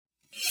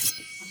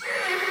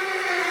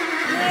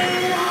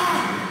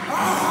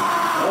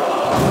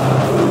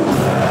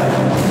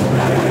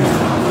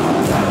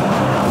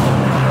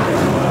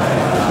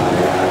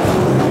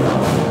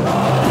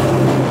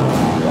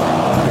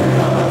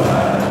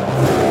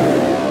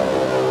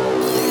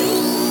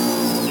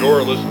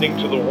You're listening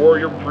to the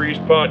Warrior Priest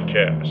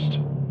Podcast.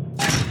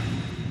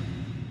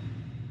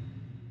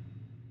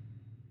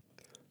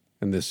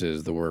 And this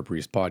is the Warrior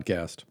Priest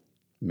Podcast,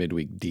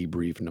 Midweek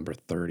Debrief number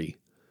 30.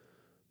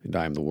 And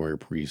I am the Warrior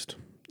Priest,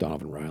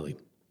 Donovan Riley.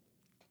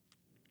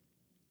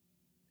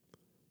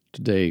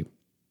 Today,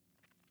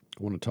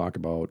 I want to talk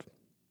about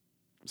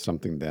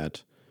something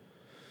that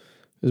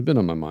has been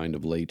on my mind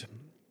of late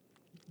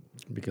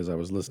because I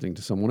was listening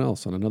to someone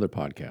else on another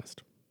podcast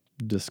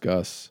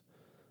discuss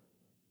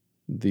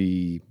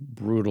the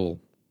brutal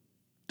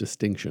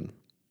distinction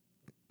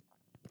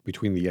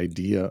between the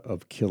idea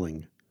of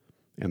killing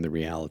and the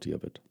reality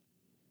of it.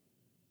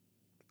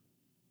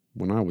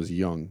 When I was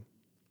young,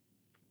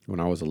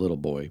 when I was a little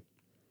boy,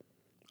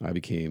 I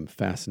became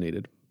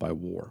fascinated by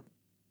war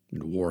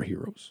and war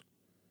heroes.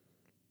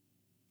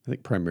 I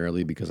think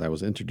primarily because I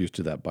was introduced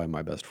to that by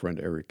my best friend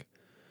Eric,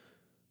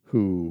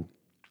 who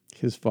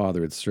his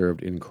father had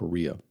served in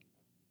Korea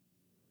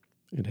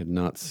and had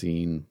not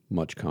seen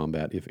much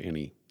combat, if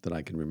any, that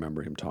I can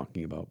remember him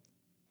talking about.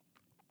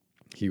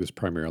 He was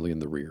primarily in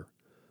the rear.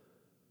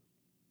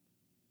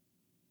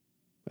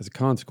 As a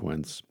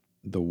consequence,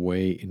 the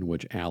way in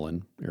which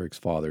Alan, Eric's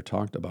father,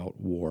 talked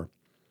about war,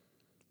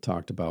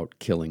 talked about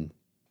killing,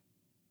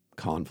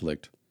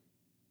 conflict,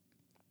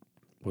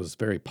 was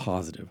very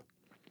positive.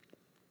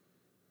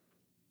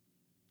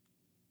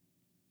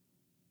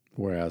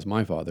 Whereas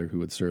my father,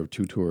 who had served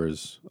 2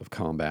 tours of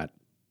combat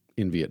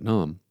in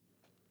Vietnam,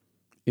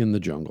 in the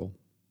jungle,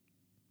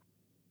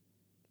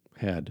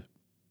 had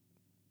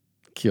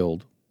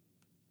killed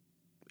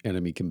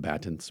enemy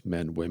combatants,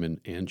 men, women,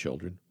 and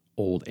children,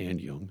 old and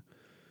young,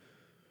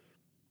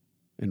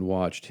 and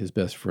watched his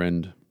best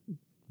friend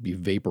be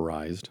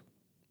vaporized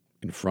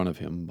in front of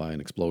him by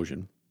an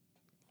explosion,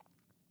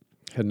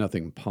 had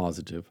nothing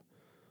positive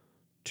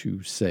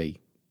to say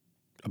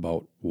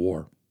about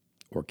war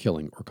or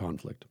killing or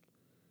conflict.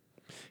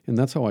 And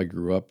that's how I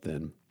grew up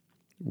then,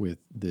 with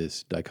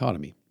this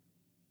dichotomy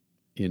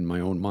in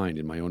my own mind,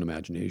 in my own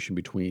imagination,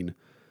 between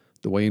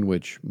the way in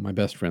which my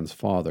best friend's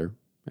father,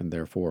 and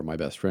therefore my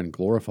best friend,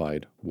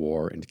 glorified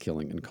war and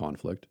killing and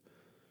conflict,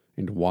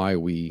 and why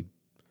we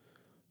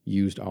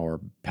used our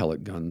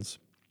pellet guns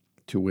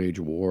to wage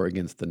war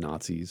against the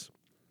Nazis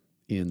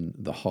in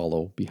the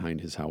hollow behind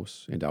his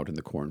house and out in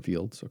the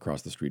cornfields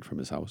across the street from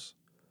his house.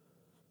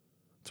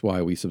 It's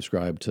why we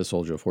subscribed to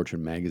Soldier of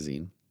Fortune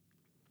magazine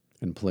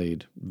and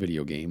played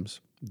video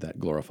games that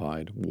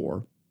glorified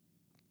war.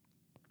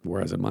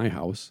 Whereas in my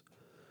house,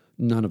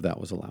 none of that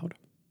was allowed.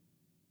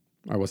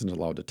 I wasn't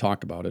allowed to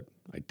talk about it.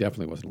 I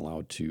definitely wasn't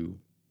allowed to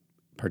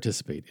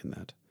participate in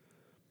that.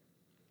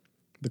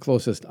 The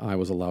closest I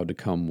was allowed to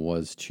come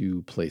was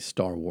to play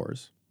Star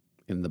Wars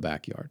in the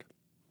backyard.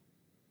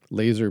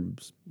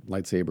 Lasers,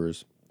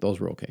 lightsabers, those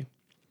were okay.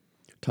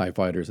 TIE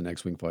fighters and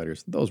X-Wing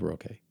fighters, those were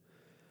okay.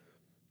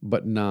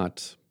 But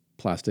not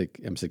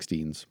plastic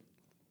M16s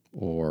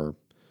or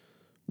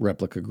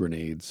replica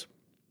grenades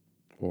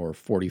or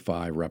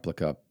 45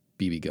 replica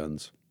BB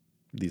guns,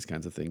 these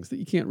kinds of things that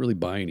you can't really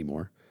buy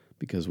anymore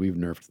because we've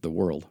nerfed the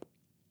world.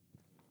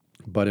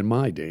 But in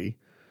my day,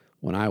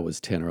 when I was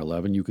 10 or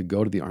 11, you could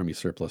go to the Army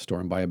surplus store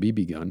and buy a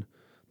BB gun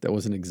that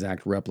was an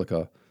exact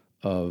replica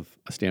of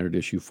a standard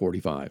issue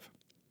 45.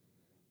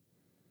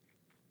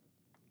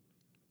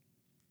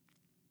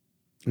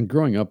 And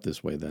growing up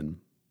this way then,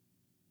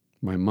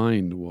 my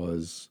mind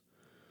was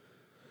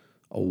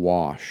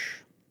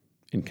awash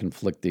in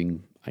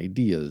conflicting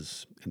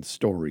ideas and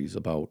stories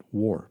about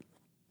war.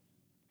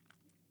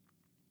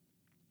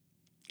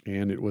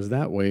 And it was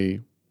that way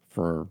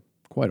for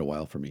quite a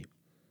while for me,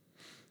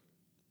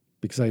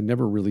 because I had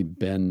never really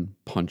been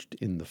punched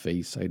in the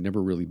face. I had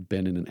never really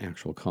been in an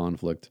actual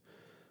conflict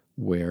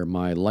where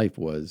my life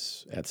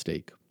was at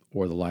stake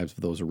or the lives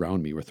of those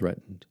around me were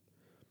threatened.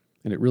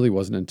 And it really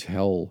wasn't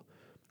until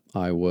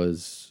I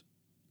was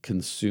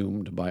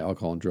consumed by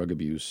alcohol and drug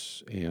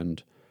abuse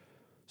and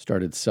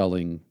started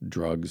selling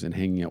drugs and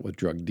hanging out with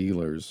drug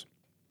dealers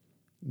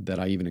that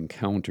I even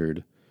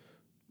encountered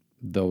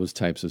those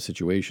types of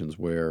situations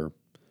where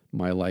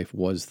my life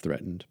was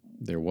threatened.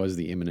 There was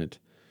the imminent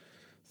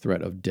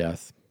threat of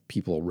death.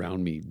 People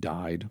around me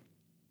died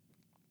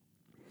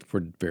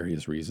for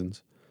various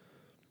reasons.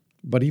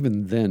 But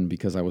even then,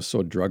 because I was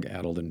so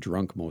drug-addled and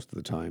drunk most of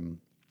the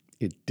time,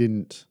 it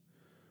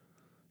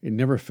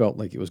never felt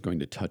like it was going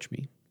to touch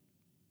me,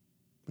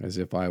 as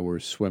if I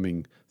were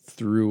swimming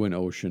through an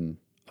ocean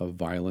of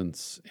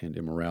violence and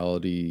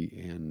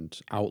immorality and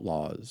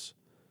outlaws.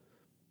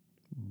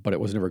 But it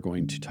was never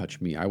going to touch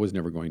me. I was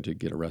never going to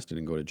get arrested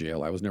and go to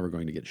jail. I was never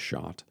going to get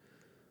shot.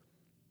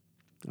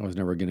 I was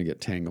never going to get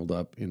tangled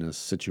up in a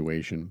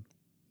situation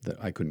that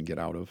I couldn't get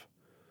out of.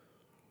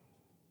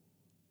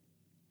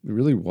 It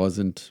really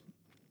wasn't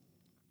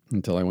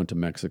until I went to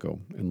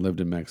Mexico and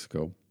lived in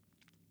Mexico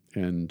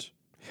and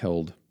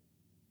held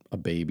a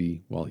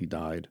baby while he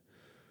died,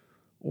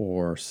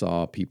 or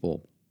saw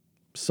people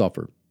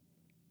suffer,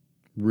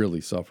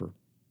 really suffer,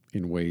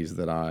 in ways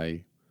that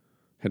I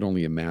had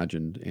only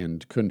imagined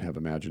and couldn't have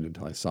imagined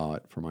until I saw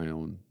it for my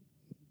own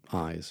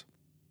eyes.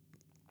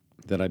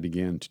 that I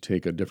began to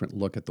take a different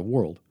look at the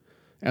world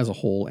as a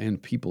whole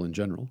and people in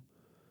general.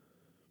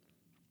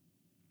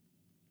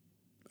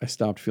 I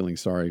stopped feeling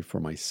sorry for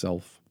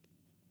myself.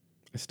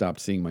 I stopped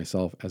seeing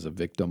myself as a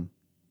victim.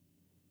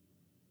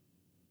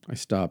 I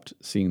stopped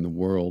seeing the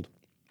world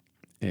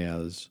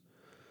as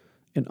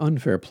an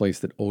unfair place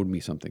that owed me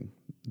something,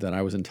 that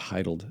I was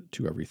entitled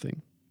to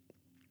everything.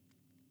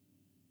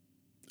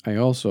 I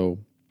also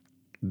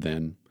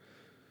then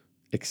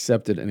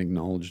accepted and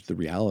acknowledged the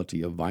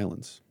reality of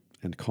violence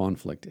and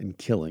conflict and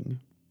killing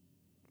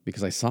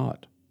because I saw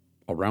it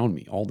around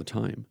me all the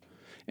time.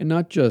 And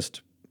not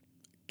just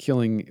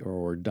killing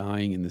or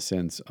dying in the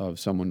sense of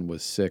someone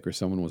was sick or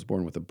someone was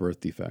born with a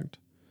birth defect,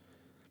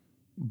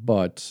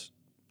 but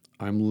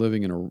I'm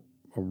living in a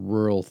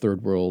rural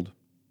third world.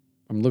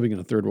 I'm living in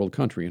a third world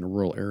country in a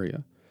rural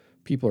area.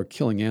 People are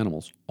killing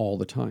animals all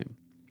the time.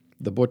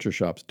 The butcher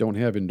shops don't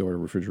have indoor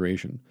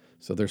refrigeration,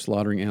 so they're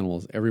slaughtering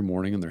animals every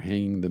morning and they're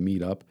hanging the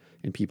meat up,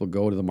 and people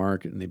go to the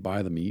market and they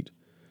buy the meat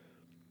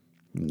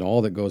and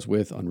all that goes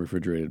with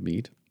unrefrigerated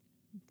meat.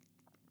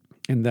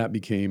 And that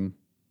became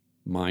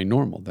my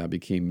normal. That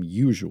became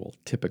usual,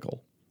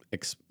 typical.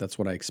 That's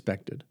what I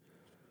expected.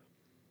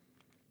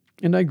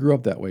 And I grew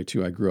up that way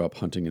too. I grew up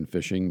hunting and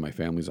fishing. My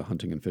family's a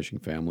hunting and fishing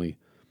family.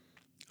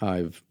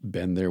 I've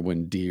been there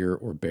when deer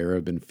or bear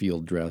have been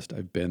field dressed.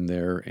 I've been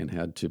there and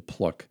had to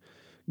pluck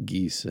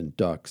geese and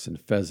ducks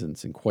and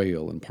pheasants and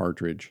quail and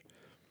partridge.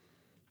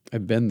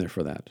 I've been there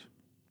for that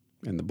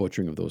and the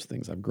butchering of those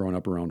things. I've grown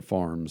up around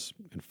farms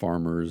and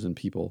farmers and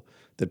people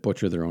that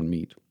butcher their own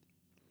meat.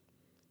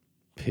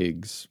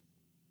 Pigs,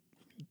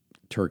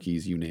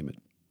 turkeys, you name it.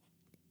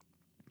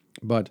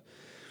 But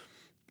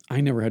I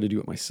never had to do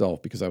it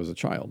myself because I was a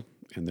child,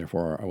 and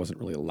therefore I wasn't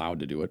really allowed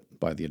to do it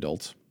by the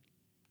adults.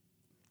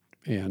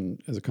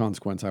 And as a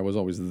consequence, I was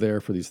always there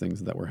for these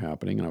things that were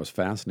happening, and I was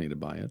fascinated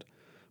by it,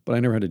 but I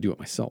never had to do it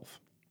myself.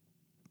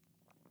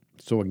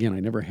 So again, I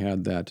never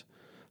had that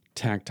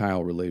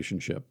tactile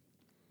relationship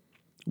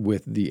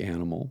with the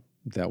animal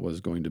that was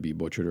going to be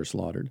butchered or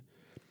slaughtered.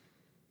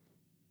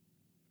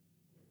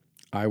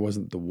 I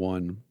wasn't the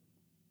one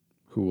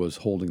who was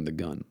holding the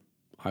gun.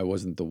 I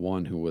wasn't the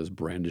one who was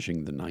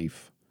brandishing the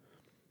knife.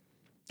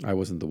 I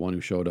wasn't the one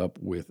who showed up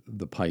with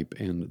the pipe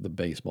and the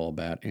baseball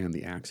bat and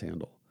the axe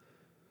handle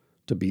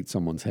to beat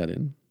someone's head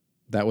in.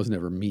 That was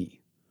never me.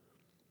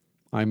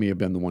 I may have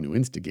been the one who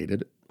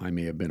instigated it. I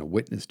may have been a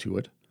witness to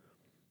it,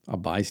 a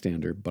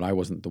bystander, but I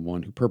wasn't the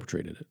one who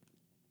perpetrated it.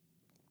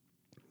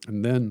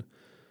 And then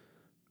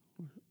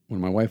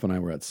when my wife and I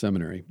were at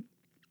seminary,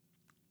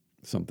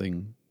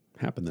 something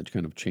happened that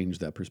kind of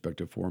changed that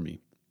perspective for me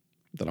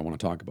that I want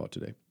to talk about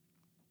today,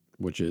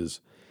 which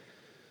is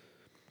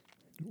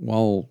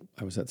while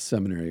I was at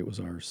seminary, it was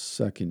our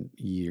second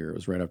year. It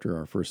was right after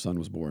our first son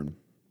was born.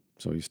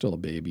 So he's still a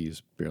baby.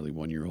 He's barely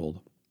 1 year old.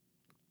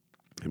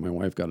 And my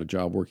wife got a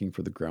job working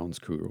for the grounds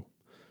crew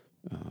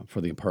for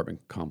the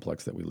apartment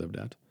complex that we lived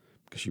at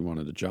because she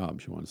wanted a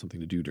job. She wanted something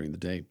to do during the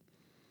day.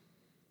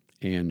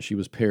 And she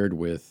was paired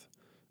with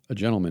a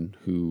gentleman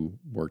who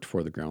worked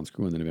for the grounds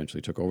crew and then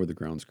eventually took over the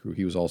grounds crew.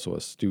 He was also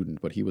a student,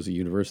 but he was a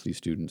university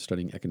student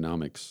studying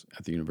economics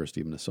at the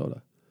University of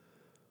Minnesota.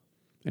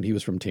 And he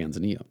was from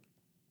Tanzania.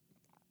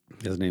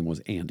 His name was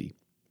Andy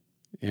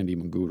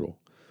Munguro.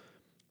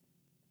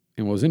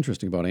 And what was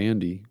interesting about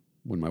Andy,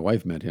 when my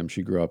wife met him,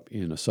 she grew up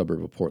in a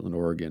suburb of Portland,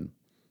 Oregon.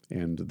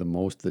 And the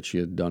most that she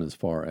had done as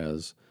far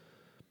as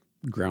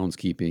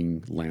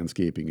groundskeeping,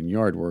 landscaping, and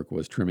yard work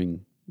was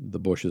trimming the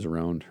bushes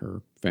around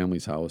her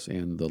family's house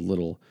and the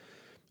little,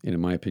 and in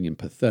my opinion,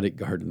 pathetic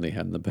garden they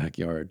had in the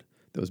backyard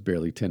that was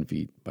barely 10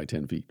 feet by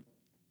 10 feet.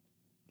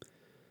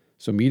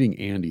 So meeting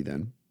Andy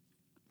then,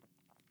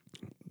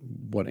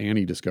 what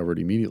Annie discovered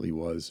immediately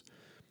was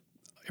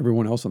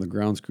everyone else on the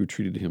grounds crew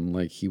treated him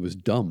like he was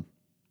dumb.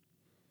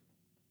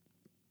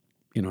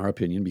 In our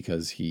opinion,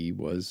 because he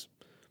was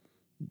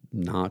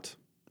not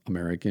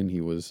American.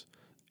 He was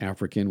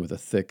African with a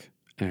thick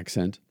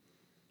accent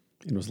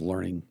and was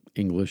learning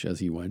English as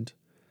he went.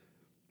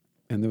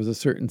 And there was a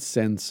certain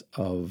sense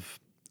of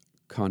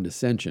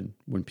condescension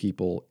when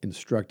people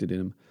instructed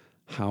him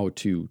how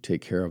to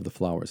take care of the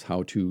flowers,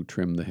 how to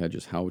trim the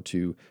hedges, how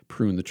to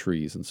prune the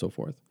trees, and so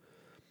forth.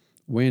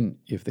 When,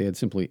 if they had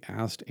simply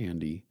asked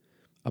Andy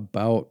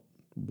about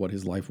what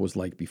his life was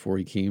like before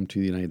he came to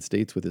the United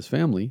States with his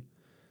family,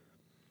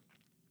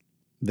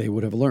 they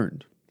would have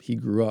learned. He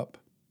grew up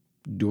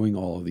doing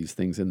all of these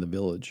things in the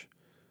village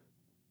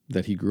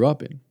that he grew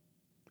up in.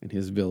 And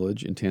his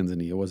village in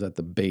Tanzania was at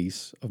the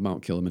base of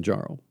Mount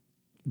Kilimanjaro,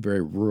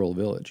 very rural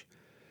village.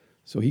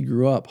 So he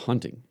grew up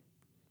hunting,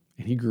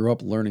 and he grew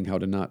up learning how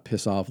to not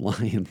piss off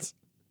lions.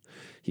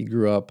 He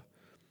grew up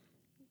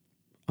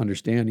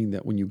understanding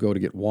that when you go to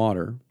get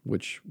water,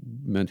 which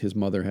meant his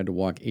mother had to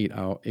walk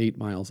 8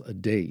 miles a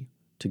day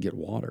to get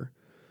water,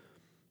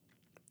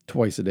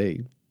 twice a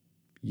day,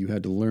 you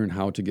had to learn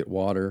how to get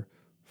water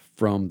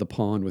from the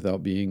pond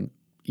without being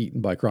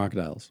eaten by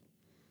crocodiles.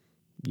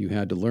 You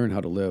had to learn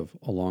how to live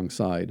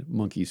alongside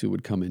monkeys who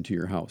would come into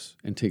your house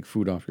and take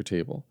food off your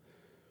table.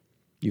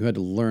 You had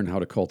to learn how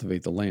to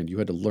cultivate the land. You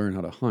had to learn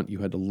how to hunt. You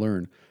had to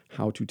learn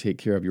how to take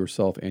care of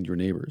yourself and your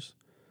neighbors.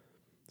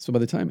 So by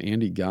the time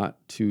Andy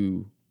got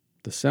to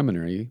the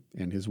seminary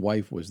and his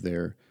wife was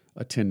there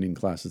attending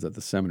classes at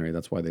the seminary,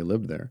 that's why they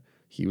lived there.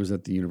 He was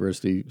at the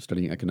university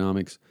studying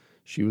economics.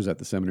 She was at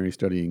the seminary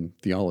studying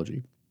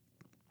theology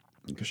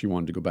because she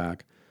wanted to go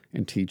back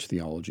and teach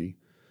theology,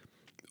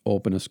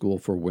 open a school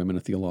for women,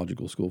 a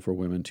theological school for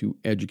women to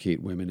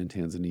educate women in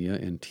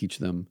Tanzania and teach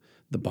them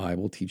the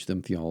Bible, teach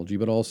them theology,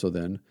 but also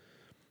then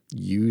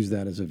use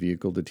that as a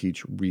vehicle to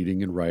teach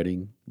reading and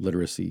writing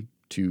literacy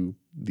to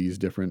these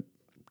different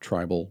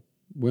tribal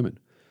women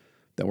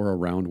that were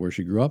around where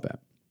she grew up at.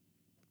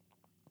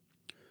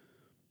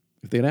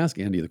 If they had asked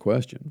Andy the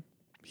question,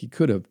 he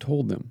could have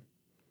told them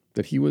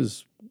that he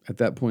was, at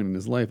that point in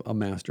his life, a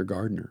master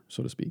gardener,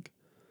 so to speak.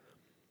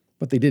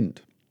 But they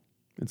didn't.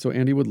 And so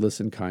Andy would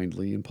listen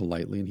kindly and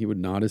politely, and he would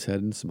nod his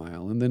head and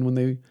smile. And then when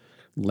they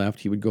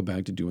left, he would go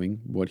back to doing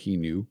what he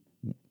knew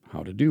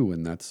how to do.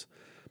 And that's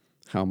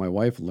how my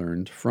wife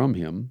learned from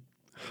him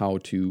how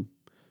to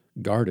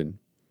garden,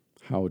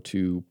 how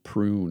to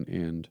prune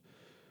and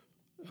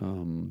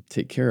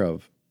take care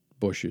of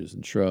bushes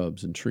and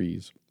shrubs and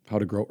trees, how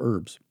to grow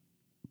herbs,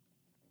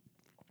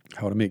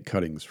 how to make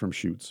cuttings from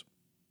shoots,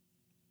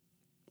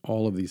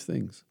 all of these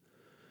things.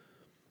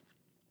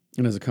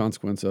 And as a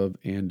consequence of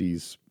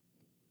Andy's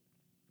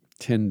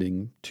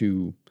tending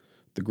to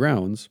the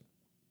grounds,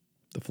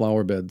 the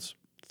flower beds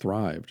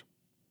thrived.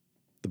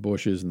 The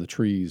bushes and the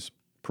trees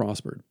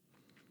prospered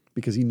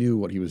because he knew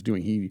what he was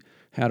doing. He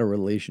had a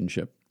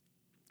relationship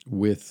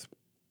with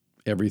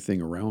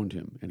everything around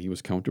him, and he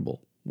was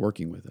comfortable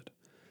working with it.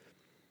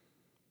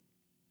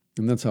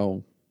 And that's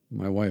how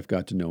my wife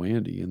got to know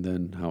Andy, and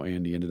then how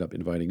Andy ended up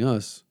inviting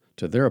us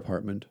to their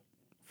apartment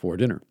for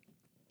dinner.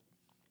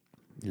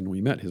 And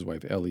we met his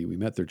wife, Ellie. We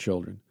met their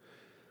children.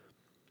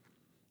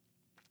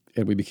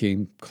 And we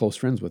became close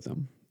friends with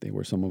them. They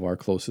were some of our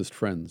closest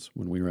friends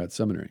when we were at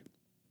seminary.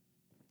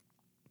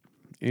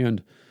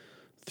 And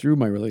through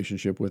my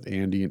relationship with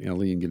Andy and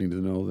Ellie and getting to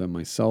know them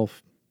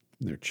myself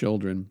and their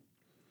children,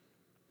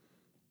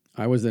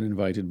 I was then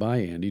invited by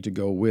Andy to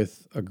go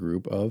with a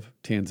group of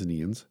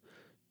Tanzanians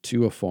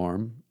to a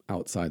farm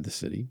outside the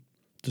city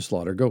to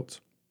slaughter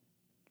goats.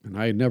 And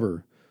I had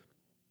never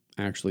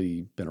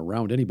actually been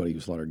around anybody who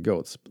slaughtered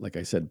goats. Like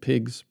I said,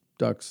 pigs,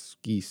 ducks,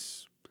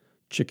 geese,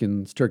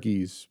 chickens,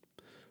 turkeys,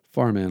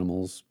 farm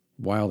animals,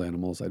 wild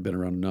animals. I'd been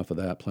around enough of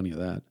that, plenty of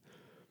that.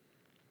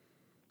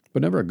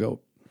 But never a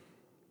goat.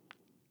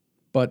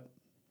 But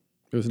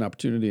it was an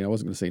opportunity. I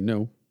wasn't going to say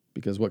no,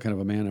 because what kind of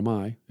a man am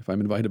I if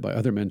I'm invited by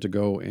other men to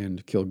go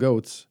and kill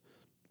goats,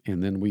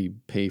 and then we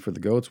pay for the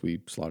goats,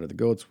 we slaughter the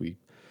goats, we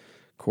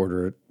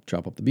quarter it,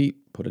 chop up the meat,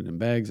 put it in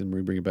bags, and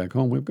we bring it back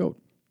home, we have goat.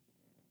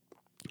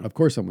 Of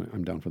course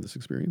I'm down for this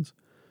experience.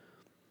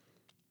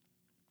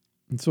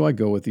 And so I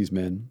go with these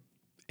men,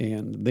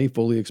 and they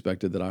fully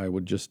expected that I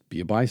would just be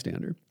a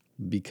bystander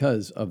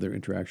because of their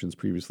interactions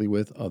previously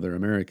with other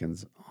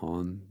Americans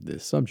on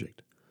this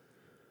subject.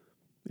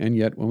 And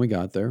yet, when we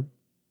got there,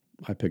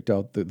 I picked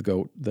out the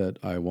goat that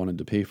I wanted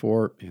to pay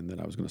for and that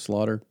I was going to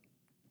slaughter.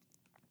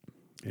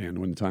 And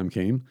when the time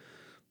came,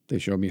 they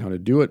showed me how to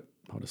do it,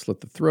 how to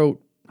slit the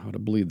throat, how to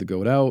bleed the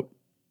goat out,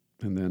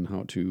 and then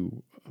how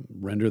to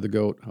render the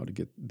goat, how to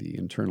get the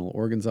internal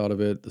organs out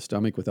of it, the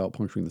stomach without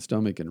puncturing the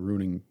stomach and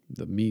ruining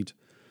the meat,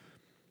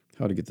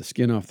 how to get the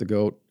skin off the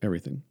goat,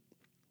 everything.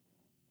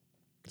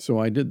 So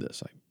I did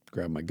this. I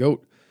grabbed my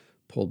goat,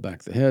 pulled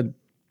back the head,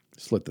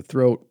 slit the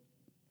throat,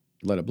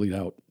 let it bleed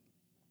out.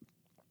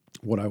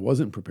 What I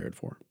wasn't prepared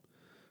for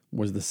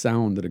was the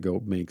sound that a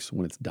goat makes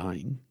when it's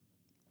dying.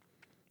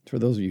 For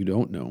those of you who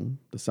don't know,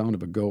 the sound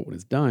of a goat when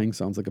it's dying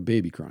sounds like a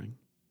baby crying.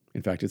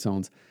 In fact, it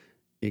sounds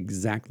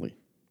exactly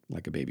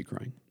like a baby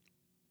crying.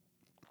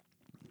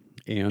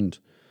 And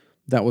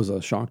that was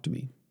a shock to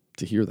me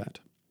to hear that.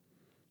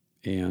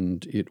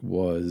 And it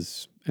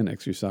was an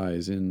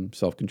exercise in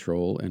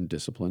self-control and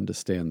discipline to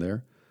stand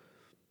there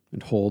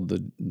and hold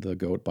the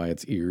goat by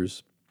its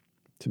ears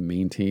to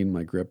maintain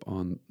my grip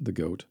on the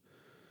goat,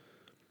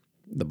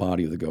 the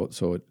body of the goat,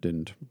 so it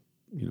didn't,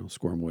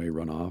 squirm away,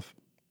 run off.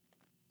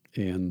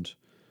 And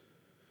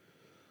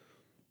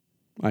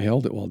I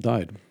held it while it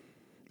died,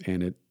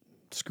 and it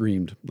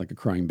screamed like a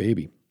crying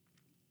baby.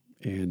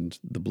 And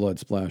the blood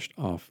splashed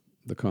off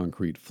the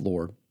concrete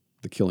floor,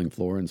 the killing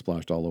floor, and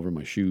splashed all over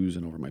my shoes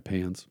and over my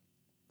pants,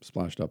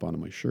 splashed up onto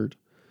my shirt.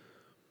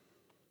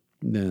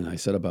 And then I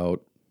set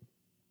about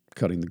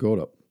cutting the goat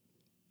up.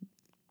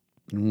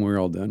 And when we were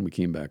all done, we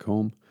came back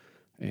home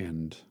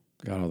and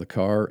got out of the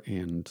car,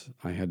 and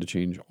I had to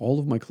change all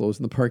of my clothes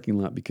in the parking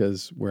lot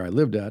because where I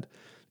lived at,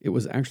 it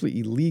was actually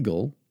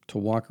illegal to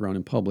walk around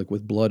in public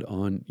with blood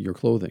on your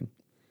clothing.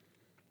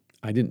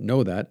 I didn't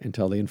know that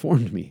until they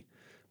informed me,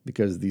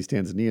 because these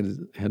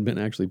Tanzanians had been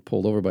actually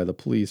pulled over by the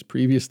police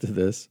previous to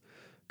this,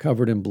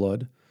 covered in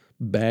blood,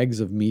 bags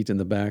of meat in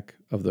the back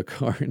of the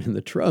car and in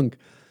the trunk.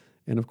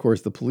 And of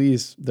course, the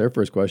police, their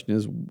first question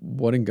is,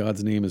 what in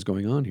God's name is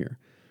going on here?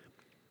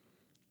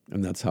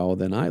 And that's how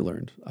then I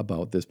learned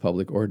about this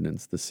public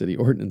ordinance, the city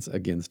ordinance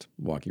against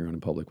walking around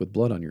in public with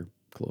blood on your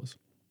clothes.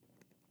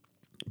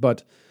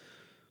 But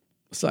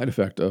a side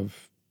effect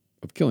of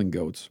killing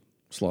goats,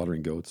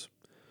 slaughtering goats,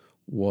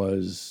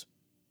 was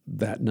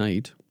that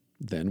night,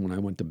 then when I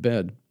went to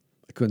bed,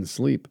 I couldn't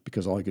sleep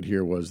because all I could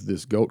hear was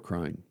this goat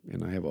crying.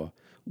 And I have a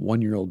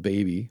 1-year-old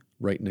baby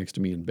right next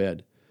to me in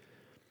bed.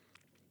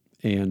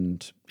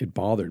 And it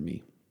bothered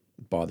me.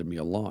 It bothered me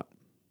a lot.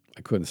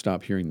 I couldn't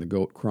stop hearing the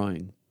goat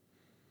crying.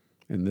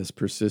 And this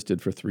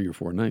persisted for 3 or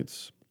 4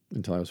 nights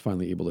until I was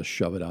finally able to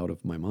shove it out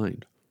of my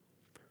mind.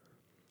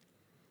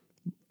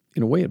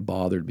 In a way, it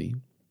bothered me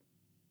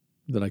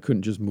that I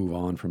couldn't just move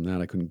on from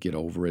that. I couldn't get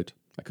over it.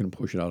 I couldn't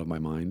push it out of my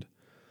mind.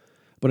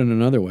 But in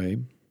another way,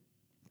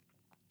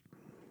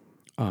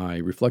 I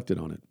reflected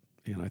on it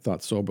and I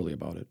thought soberly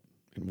about it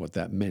and what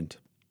that meant.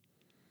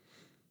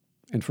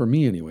 And for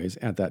me, anyways,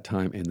 at that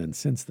time and then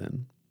since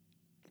then,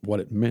 what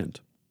it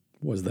meant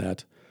was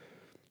that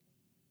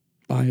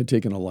I had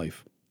taken a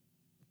life.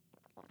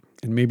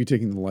 And maybe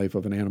taking the life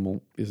of an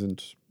animal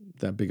isn't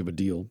that big of a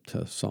deal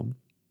to some.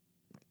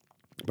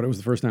 But it was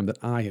the first time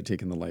that I had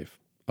taken the life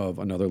of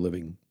another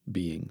living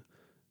being,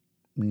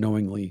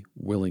 knowingly,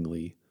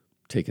 willingly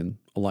taken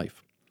a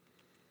life.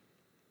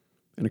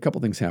 And a couple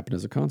things happened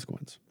as a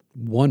consequence.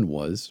 One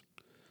was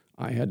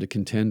I had to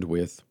contend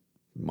with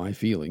my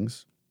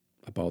feelings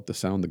about the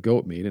sound the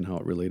goat made and how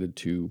it related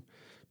to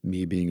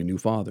me being a new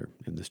father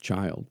and this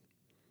child,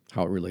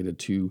 how it related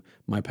to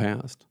my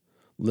past,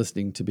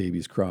 listening to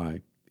babies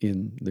cry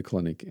in the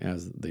clinic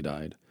as they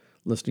died,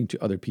 listening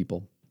to other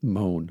people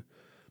moan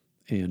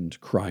and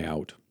cry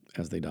out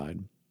as they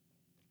died.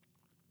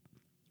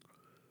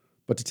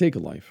 But to take a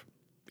life,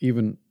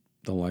 even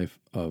the life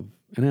of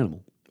an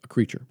animal, a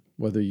creature,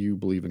 whether you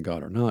believe in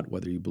God or not,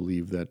 whether you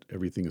believe that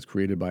everything is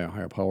created by a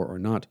higher power or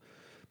not,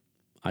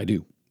 I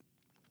do.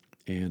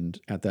 And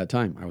at that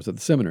time, I was at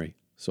the seminary.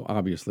 So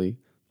obviously,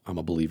 I'm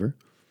a believer,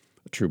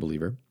 a true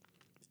believer.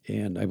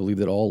 And I believe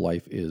that all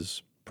life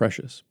is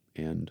precious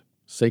and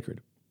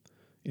sacred.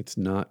 It's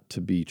not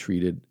to be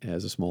treated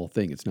as a small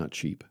thing. It's not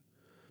cheap.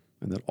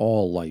 And that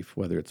all life,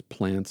 whether it's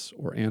plants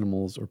or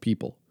animals or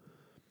people,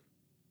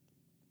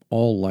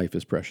 all life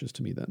is precious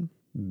to me then,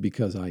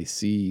 because I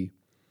see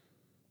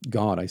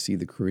God, I see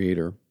the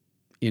Creator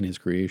in His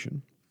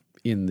creation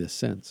in this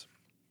sense.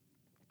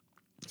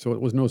 So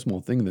it was no small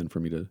thing then for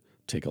me to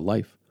take a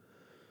life.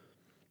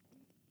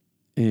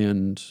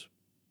 And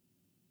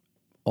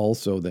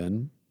also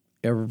then,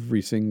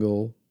 every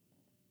single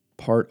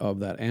part of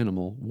that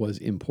animal was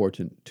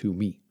important to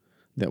me,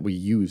 that we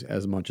use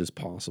as much as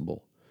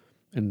possible,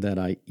 and that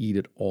I eat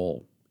it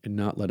all and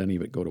not let any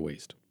of it go to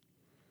waste.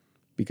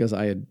 Because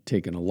I had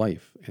taken a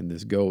life, and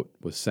this goat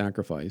was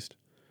sacrificed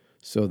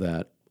so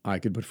that I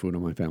could put food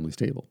on my family's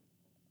table.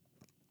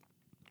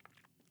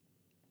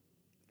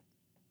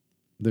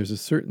 There's a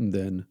certain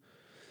then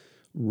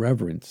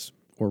reverence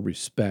or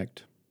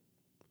respect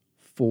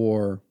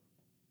for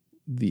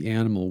the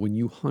animal when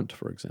you hunt,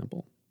 for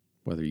example,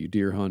 whether you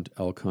deer hunt,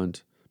 elk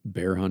hunt,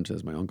 bear hunt,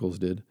 as my uncles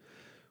did.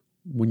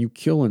 When you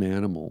kill an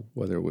animal,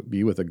 whether it would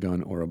be with a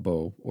gun or a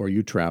bow, or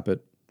you trap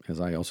it, as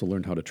I also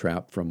learned how to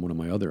trap from one of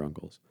my other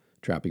uncles,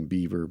 trapping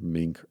beaver,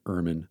 mink,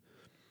 ermine,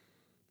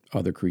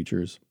 other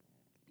creatures.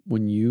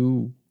 When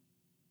you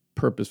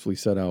purposefully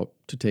set out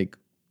to take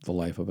the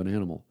life of an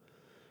animal,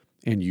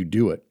 and you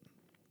do it,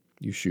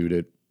 you shoot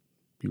it,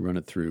 you run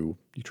it through,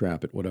 you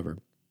trap it, whatever.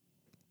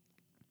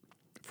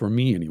 For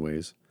me,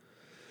 anyways,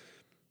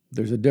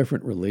 there's a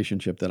different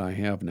relationship that I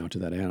have now to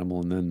that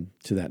animal and then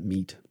to that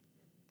meat.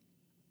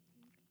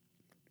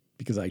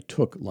 Because I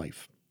took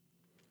life.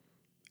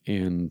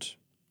 And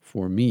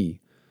for me,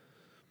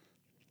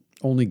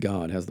 only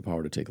God has the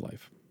power to take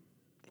life,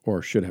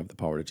 or should have the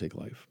power to take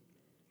life.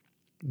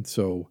 And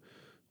so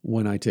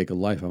when I take a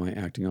life, am I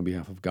acting on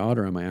behalf of God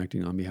or am I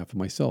acting on behalf of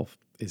myself?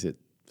 Is it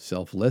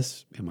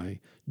selfless? Am I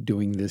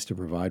doing this to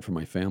provide for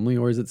my family,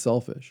 or is it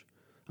selfish?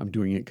 I'm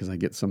doing it because I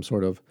get some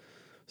sort of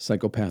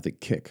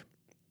psychopathic kick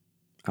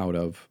out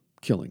of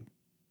killing.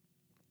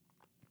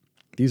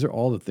 These are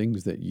all the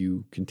things that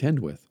you contend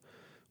with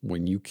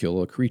when you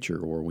kill a creature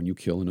or when you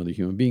kill another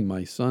human being.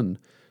 My son,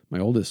 my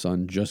oldest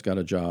son, just got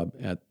a job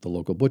at the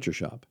local butcher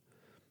shop,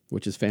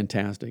 which is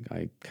fantastic.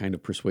 I kind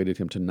of persuaded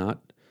him to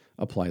not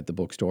apply at the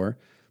bookstore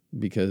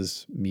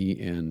because me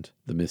and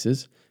the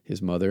missus,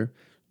 his mother,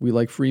 we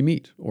like free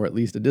meat or at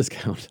least a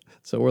discount.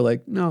 So we're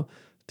like, no,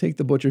 take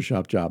the butcher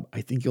shop job.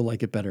 I think you'll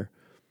like it better.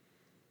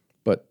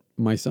 But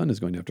my son is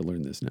going to have to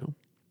learn this now,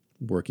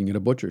 working at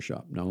a butcher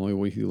shop. Not only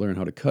will he learn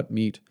how to cut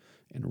meat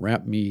and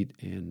wrap meat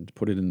and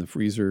put it in the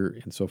freezer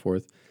and so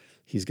forth,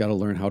 he's got to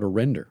learn how to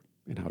render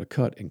and how to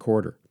cut and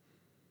quarter,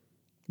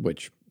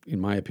 which, in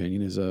my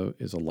opinion, is a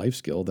life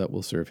skill that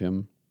will serve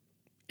him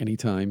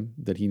anytime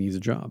that he needs a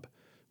job,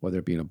 whether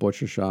it be in a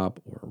butcher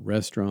shop or a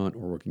restaurant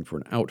or working for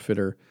an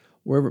outfitter,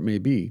 wherever it may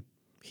be.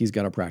 He's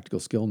got a practical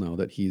skill now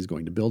that he's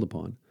going to build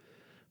upon.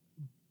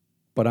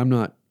 But I'm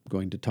not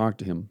going to talk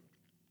to him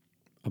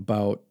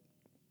about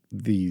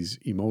these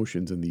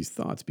emotions and these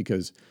thoughts,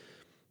 because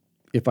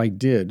if I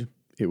did,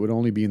 it would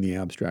only be in the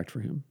abstract for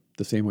him,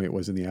 the same way it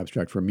was in the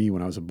abstract for me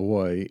when I was a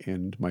boy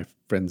and my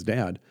friend's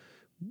dad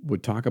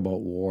would talk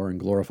about war and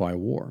glorify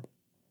war.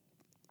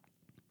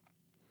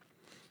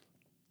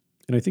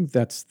 And I think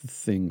that's the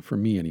thing for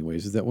me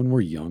anyways, is that when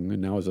we're young,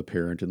 and now as a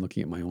parent and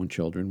looking at my own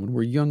children, when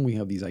we're young, we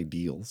have these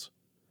ideals.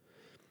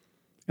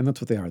 And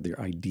that's what they are. They're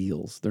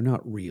ideals. They're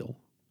not real.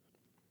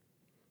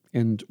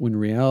 And when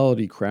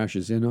reality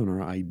crashes in on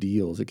our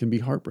ideals, it can be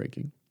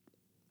heartbreaking.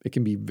 It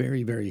can be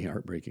very, very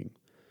heartbreaking.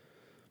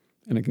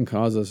 And it can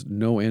cause us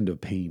no end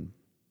of pain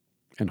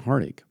and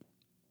heartache.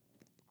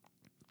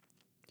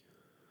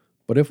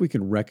 But if we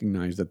can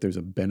recognize that there's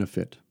a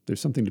benefit,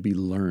 there's something to be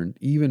learned,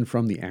 even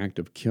from the act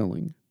of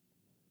killing,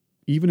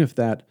 even if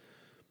that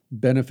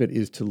benefit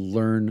is to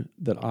learn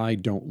that I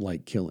don't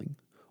like killing,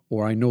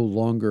 or I no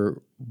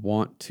longer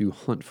want to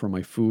hunt for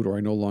my food, or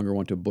I no longer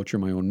want to butcher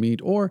my own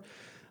meat, or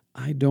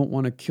I don't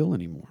want to kill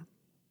anymore.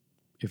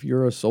 If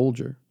you're a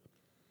soldier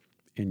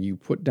and you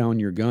put down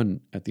your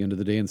gun at the end of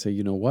the day and say,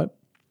 you know what?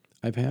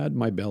 I've had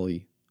my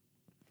belly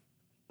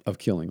of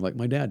killing, like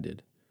my dad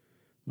did.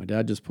 My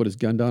dad just put his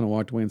gun down and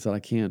walked away and said, I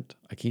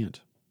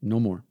can't, no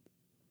more.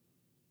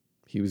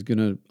 He was going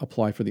to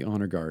apply for the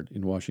honor guard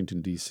in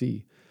Washington,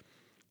 D.C.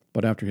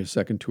 But after his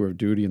second tour of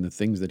duty and the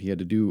things that he had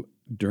to do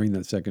during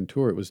that second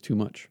tour, it was too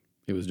much.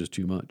 It was just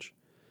too much.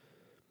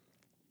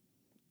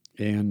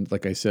 And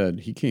like I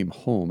said, he came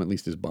home, at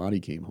least his body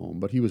came home,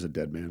 but he was a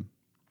dead man.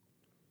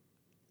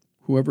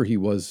 Whoever he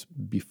was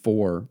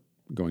before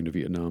going to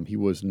Vietnam, he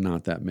was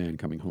not that man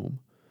coming home.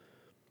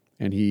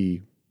 And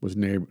he was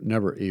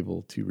never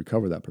able to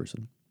recover that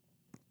person.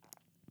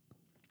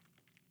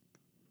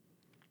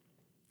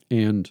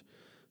 And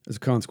as a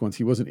consequence,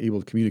 he wasn't able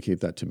to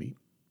communicate that to me.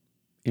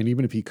 And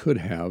even if he could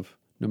have,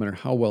 no matter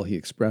how well he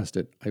expressed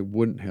it, I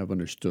wouldn't have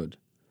understood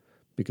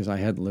because I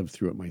hadn't lived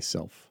through it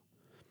myself.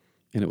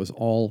 And it was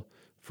all,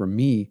 for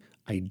me,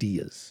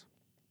 ideas.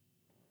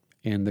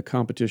 And the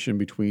competition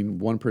between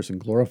one person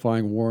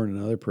glorifying war and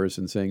another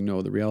person saying,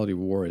 no, the reality of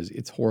war is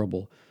it's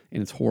horrible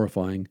and it's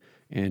horrifying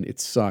and it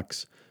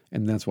sucks.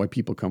 And that's why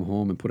people come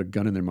home and put a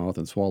gun in their mouth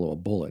and swallow a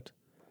bullet,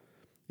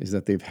 is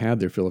that they've had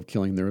their fill of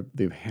killing,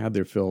 they've had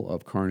their fill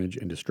of carnage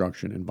and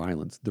destruction and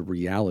violence, the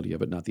reality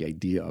of it, not the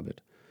idea of it.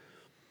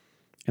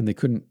 And they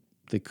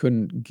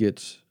couldn't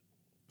get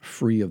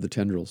free of the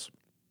tendrils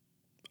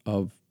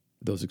of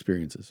those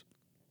experiences.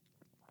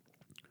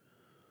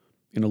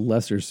 In a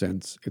lesser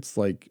sense, it's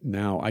like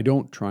now I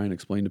don't try and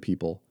explain to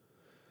people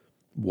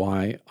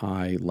why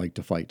I like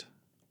to fight,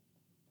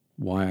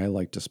 why I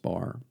like to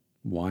spar,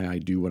 why I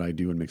do what I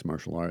do in mixed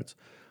martial arts.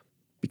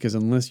 Because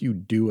unless you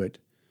do it,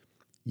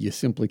 you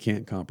simply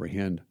can't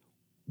comprehend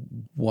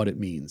what it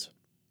means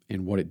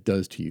and what it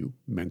does to you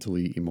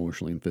mentally,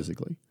 emotionally, and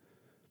physically.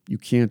 You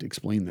can't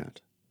explain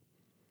that.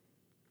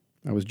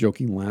 I was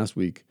joking last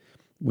week,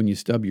 when you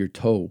stub your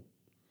toe,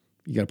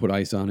 you got to put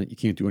ice on it. You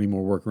can't do any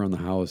more work around the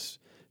house.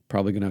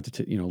 Probably going to have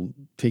to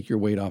take your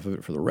weight off of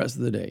it for the rest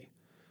of the day.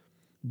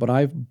 But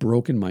I've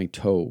broken my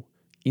toe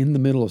in the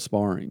middle of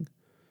sparring,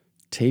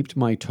 taped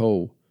my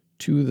toe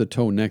to the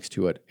toe next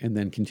to it, and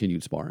then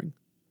continued sparring.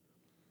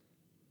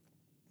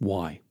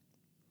 Why?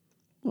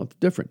 Well, it's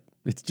different.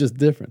 It's just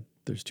different.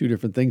 There's two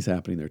different things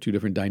happening there, two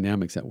different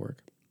dynamics at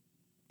work.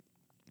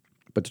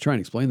 But to try and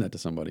explain that to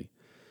somebody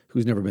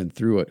who's never been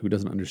through it, who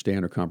doesn't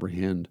understand or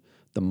comprehend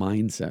the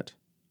mindset,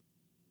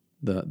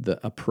 the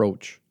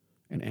approach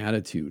and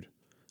attitude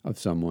of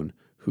someone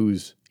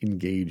who's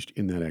engaged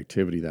in that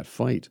activity, that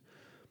fight,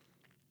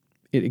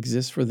 it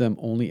exists for them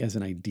only as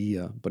an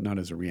idea, but not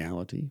as a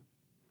reality.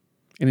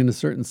 And in a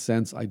certain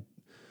sense,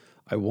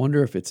 I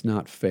wonder if it's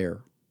not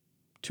fair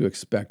to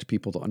expect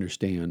people to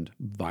understand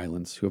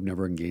violence who have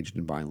never engaged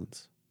in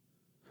violence,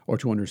 or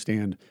to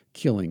understand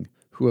killing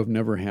who have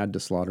never had to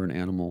slaughter an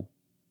animal,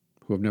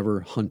 who have never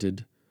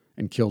hunted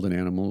and killed an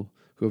animal,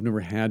 who have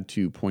never had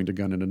to point a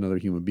gun at another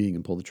human being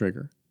and pull the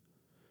trigger.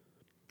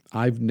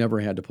 I've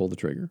never had to pull the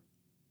trigger.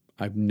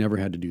 I've never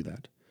had to do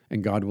that.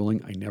 And God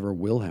willing, I never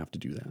will have to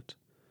do that.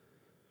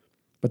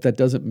 But that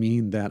doesn't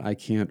mean that I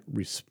can't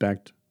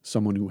respect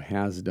someone who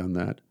has done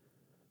that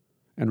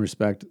and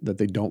respect that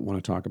they don't want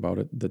to talk about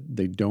it, that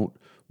they don't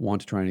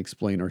want to try and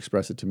explain or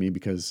express it to me,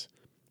 because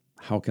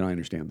how can I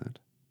understand that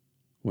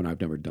when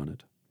I've never done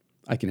it?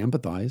 I can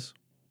empathize.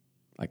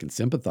 I can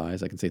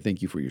sympathize. I can say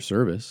thank you for your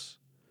service.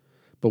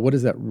 But what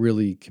does that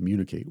really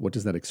communicate? What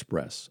does that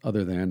express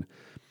other than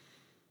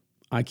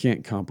I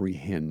can't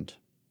comprehend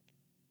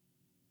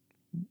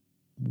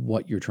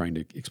what you're trying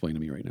to explain to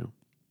me right now?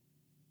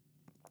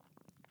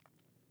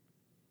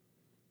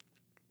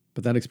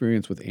 But that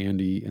experience with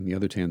Andy and the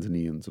other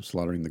Tanzanians of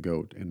slaughtering the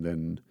goat, and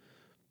then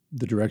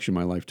the direction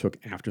my life took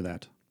after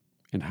that,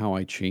 and how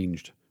I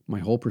changed my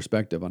whole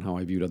perspective on how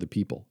I viewed other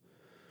people,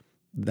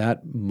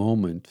 that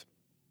moment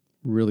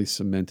really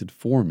cemented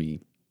for me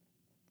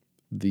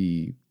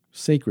the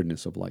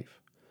sacredness of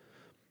life.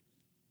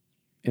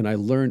 And I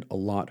learned a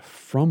lot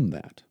from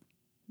that.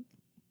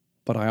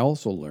 But I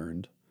also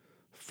learned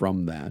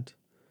from that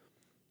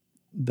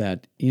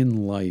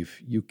in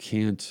life you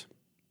can't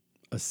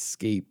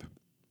escape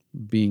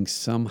being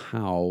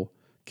somehow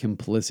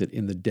complicit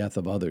in the death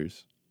of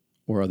others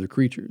or other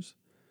creatures.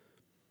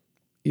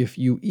 If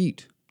you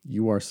eat,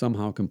 you are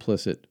somehow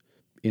complicit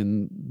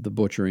in the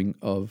butchering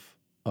of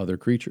other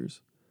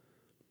creatures.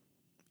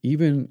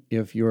 Even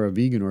if you're a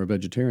vegan or a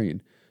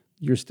vegetarian,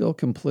 you're still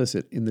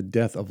complicit in the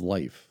death of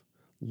life.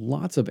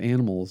 Lots of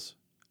animals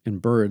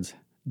and birds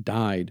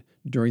died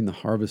during the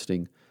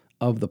harvesting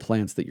of the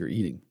plants that you're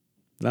eating.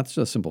 That's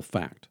just a simple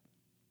fact.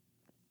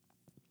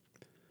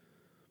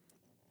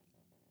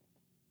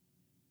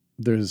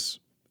 There's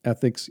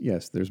ethics,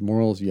 yes. There's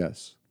morals,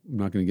 yes. I'm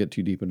not going to get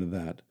too deep into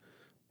that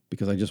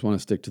because I just want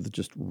to stick to the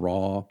just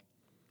raw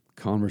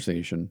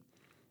conversation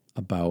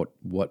about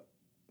what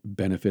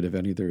benefit, if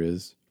any, there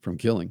is from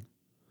killing.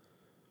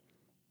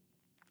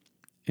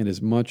 And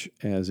as much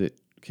as it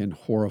can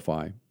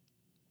horrify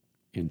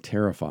and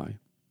terrify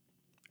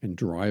and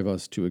drive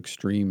us to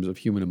extremes of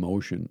human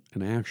emotion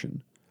and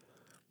action,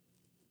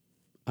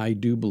 I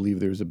do believe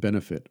there's a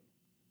benefit.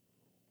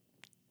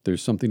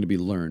 There's something to be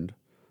learned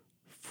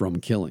from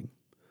killing.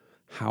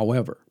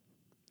 However,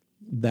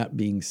 that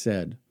being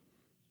said,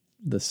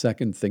 the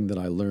second thing that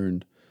I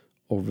learned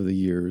over the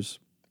years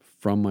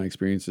from my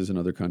experiences in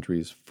other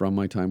countries, from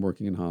my time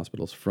working in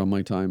hospitals, from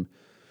my time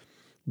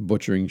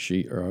butchering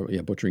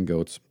butchering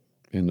goats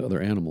and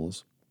other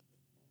animals,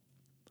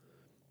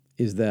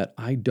 is that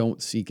I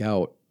don't seek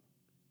out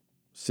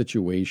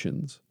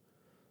situations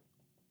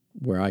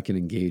where I can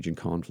engage in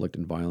conflict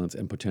and violence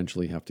and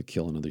potentially have to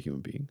kill another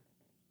human being.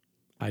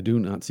 I do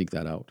not seek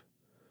that out.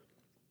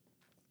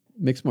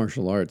 Mixed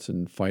martial arts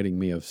and fighting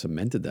may have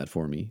cemented that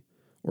for me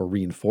or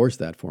reinforced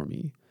that for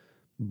me,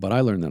 but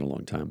I learned that a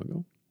long time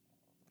ago.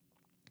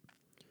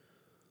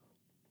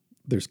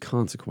 There's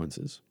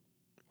consequences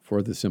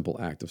for the simple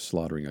act of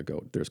slaughtering a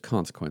goat. There's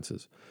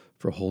consequences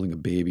for holding a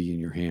baby in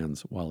your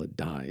hands while it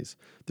dies.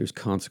 There's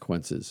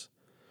consequences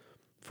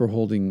for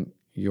holding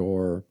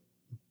your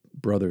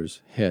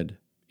brother's head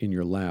in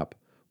your lap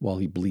while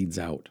he bleeds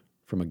out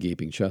from a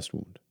gaping chest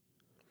wound.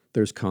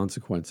 There's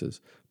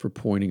consequences for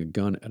pointing a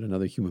gun at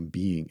another human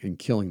being and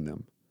killing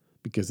them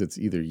because it's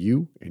either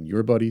you and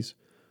your buddies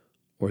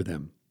or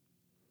them.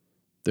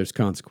 There's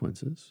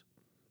consequences.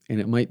 And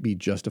it might be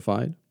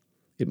justified.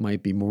 It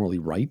might be morally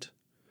right.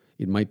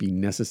 It might be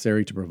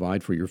necessary to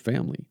provide for your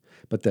family.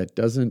 But that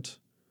doesn't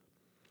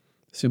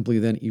simply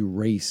then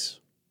erase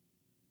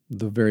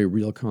the very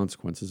real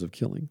consequences of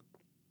killing.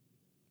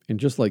 And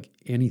just like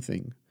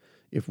anything,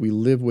 if we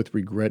live with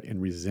regret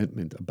and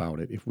resentment about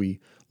it, if we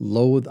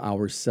loathe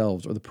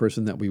ourselves or the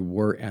person that we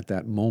were at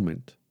that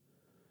moment,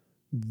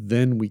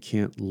 then we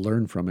can't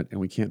learn from it and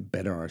we can't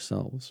better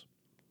ourselves.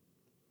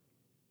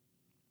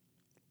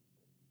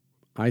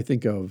 I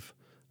think of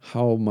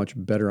how much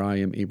better I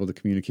am able to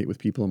communicate with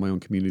people in my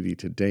own community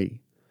today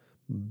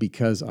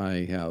because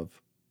I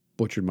have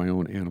butchered my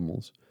own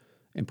animals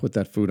and put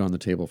that food on the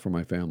table for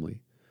my family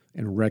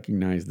and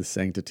recognize the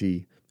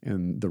sanctity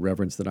and the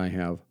reverence that I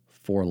have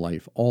for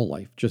life, all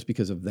life, just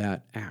because of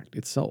that act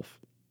itself.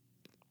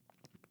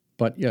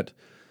 But yet,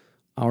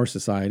 our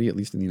society, at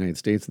least in the United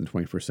States in the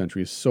 21st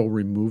century, is so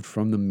removed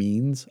from the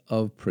means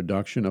of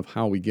production of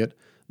how we get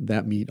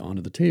that meat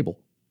onto the table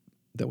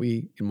that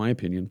we, in my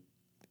opinion,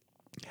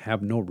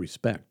 have no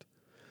respect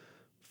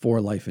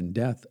for life and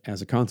death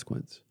as a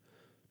consequence.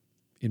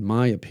 In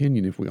my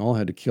opinion, if we all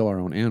had to kill our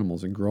own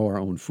animals and grow our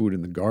own food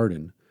in the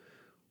garden,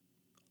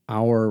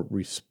 our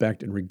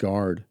respect and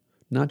regard,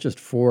 not just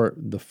for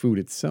the food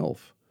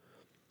itself,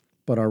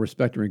 but our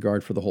respect and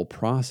regard for the whole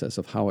process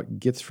of how it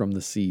gets from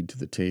the seed to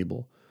the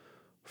table,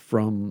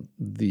 from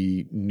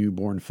the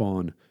newborn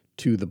fawn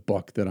to the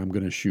buck that I'm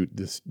going to shoot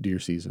this deer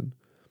season.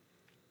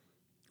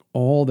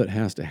 All that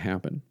has to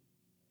happen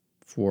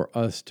for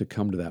us to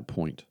come to that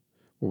point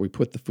where we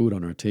put the food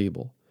on our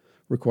table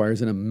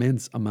requires an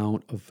immense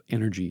amount of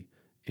energy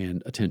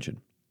and attention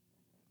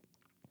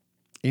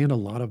and a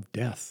lot of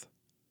death.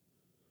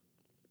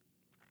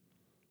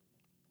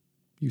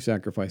 You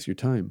sacrifice your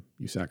time,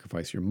 you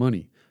sacrifice your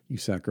money, you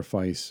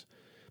sacrifice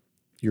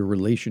your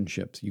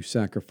relationships, you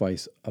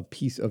sacrifice a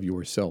piece of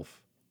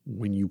yourself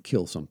when you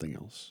kill something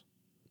else.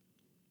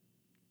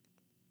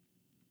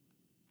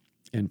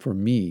 And for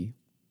me,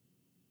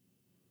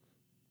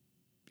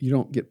 you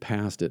don't get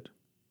past it,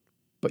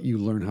 but you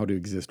learn how to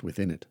exist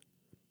within it.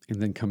 And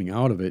then coming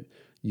out of it,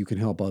 you can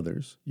help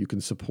others. You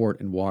can support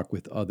and walk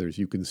with others.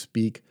 You can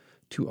speak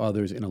to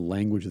others in a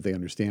language that they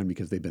understand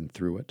because they've been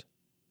through it.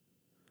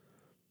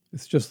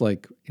 It's just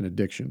like in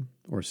addiction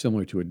or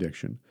similar to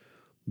addiction.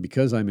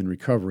 Because I'm in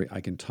recovery,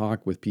 I can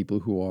talk with people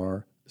who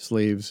are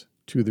slaves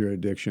to their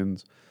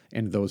addictions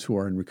and those who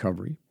are in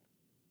recovery.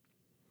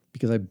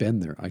 Because I've been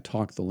there. I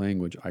talk the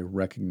language. I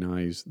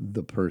recognize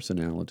the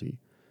personality.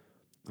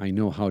 I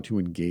know how to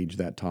engage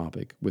that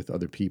topic with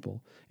other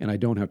people. And I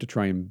don't have to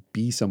try and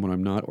be someone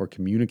I'm not or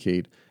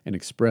communicate and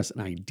express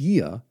an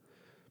idea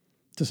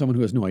to someone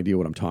who has no idea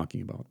what I'm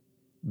talking about.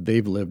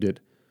 They've lived it.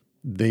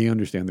 They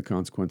understand the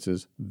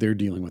consequences. They're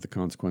dealing with the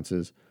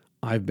consequences.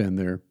 I've been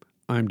there.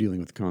 I'm dealing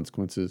with the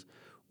consequences.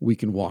 We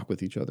can walk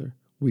with each other.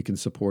 We can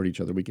support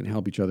each other. We can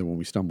help each other when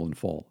we stumble and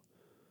fall.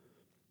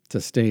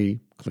 to stay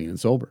clean and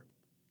sober.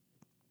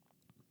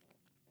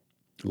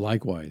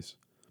 Likewise,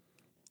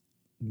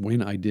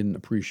 when I didn't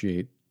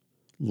appreciate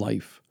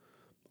life,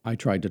 I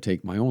tried to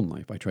take my own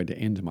life. I tried to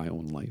end my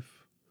own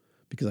life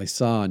because I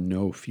saw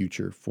no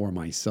future for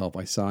myself.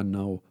 I saw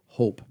no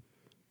hope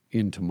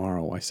in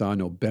tomorrow. I saw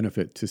no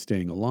benefit to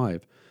staying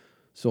alive.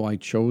 So I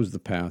chose the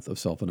path of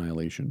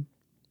self-annihilation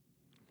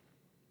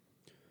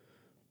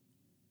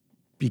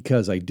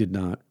because I did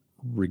not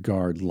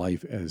regard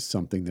life as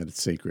something that is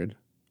sacred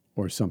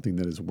or something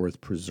that is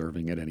worth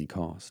preserving at any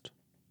cost.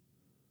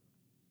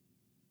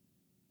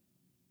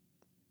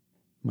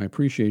 My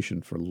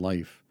appreciation for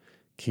life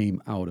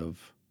came out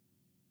of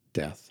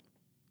death,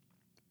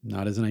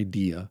 not as an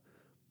idea,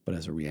 but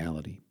as a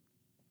reality.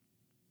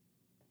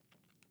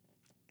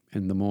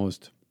 And the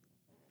most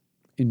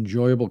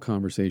enjoyable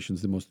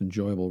conversations, the most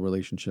enjoyable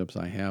relationships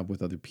I have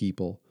with other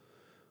people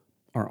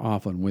are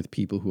often with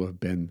people who have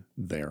been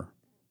there,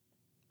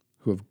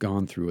 who have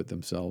gone through it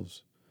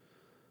themselves.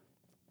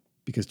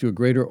 Because to a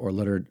greater or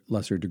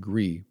lesser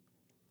degree,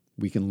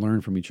 we can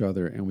learn from each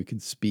other and we can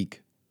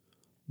speak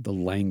the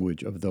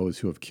language of those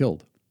who have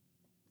killed.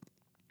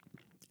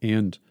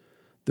 And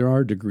there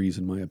are degrees,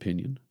 in my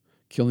opinion.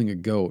 Killing a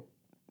goat,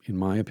 in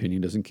my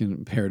opinion, doesn't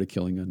compare to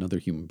killing another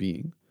human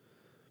being.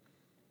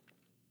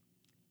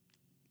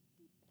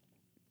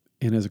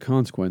 And as a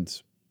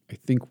consequence, I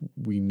think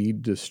we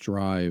need to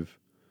strive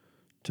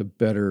to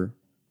better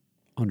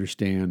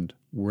understand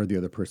where the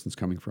other person's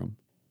coming from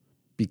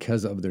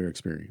because of their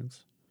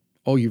experience.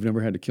 Oh, you've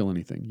never had to kill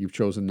anything. You've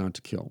chosen not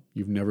to kill.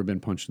 You've never been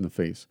punched in the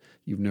face.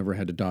 You've never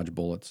had to dodge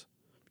bullets.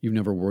 You've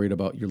never worried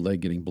about your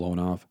leg getting blown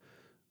off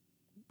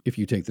if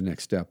you take the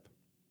next step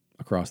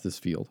across this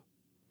field.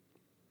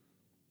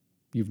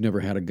 You've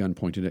never had a gun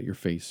pointed at your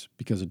face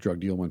because a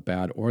drug deal went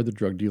bad, or the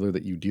drug dealer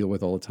that you deal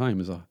with all the time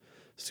is a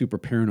super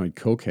paranoid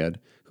cokehead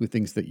who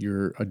thinks that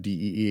you're a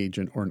DEA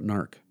agent or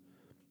narc.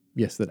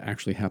 Yes, that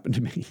actually happened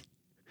to me.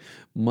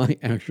 My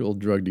actual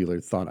drug dealer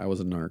thought I was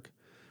a narc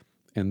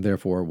and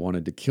therefore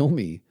wanted to kill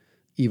me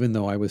even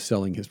though I was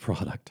selling his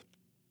product,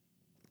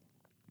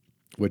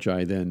 which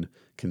I then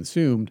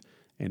consumed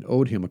and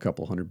owed him a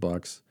couple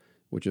 $100,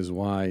 which is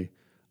why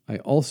I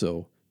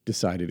also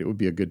decided it would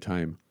be a good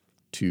time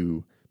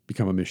to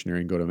become a missionary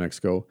and go to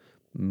Mexico,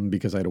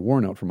 because I had a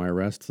warrant out for my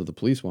arrest, so the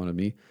police wanted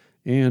me,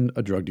 and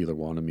a drug dealer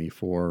wanted me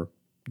for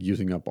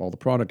using up all the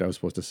product I was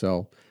supposed to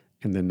sell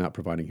and then not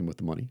providing him with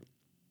the money.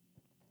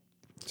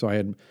 So I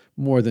had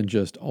more than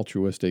just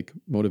altruistic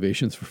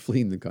motivations for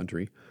fleeing the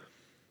country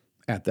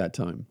at that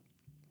time.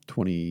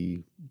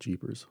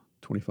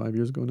 25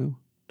 years ago now?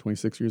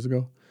 26 years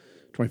ago?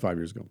 25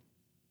 years ago.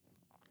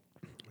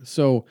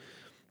 So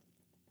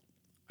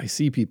I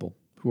see people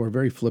who are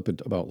very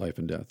flippant about life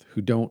and death,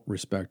 who don't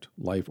respect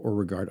life or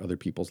regard other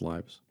people's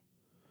lives,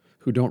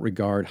 who don't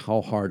regard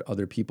how hard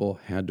other people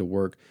had to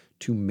work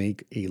to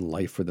make a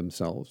life for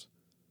themselves,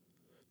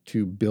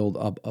 to build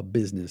up a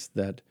business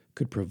that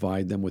could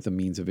provide them with a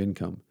means of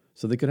income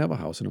so they could have a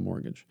house and a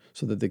mortgage,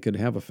 so that they could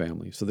have a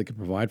family, so they could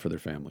provide for their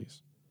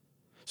families,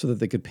 so that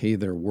they could pay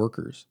their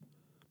workers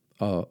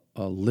a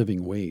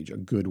living wage, a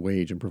good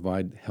wage, and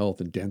provide health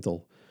and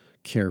dental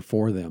care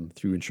for them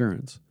through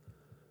insurance.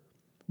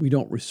 We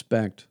don't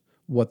respect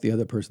what the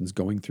other person's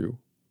going through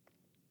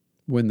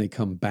when they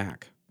come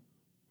back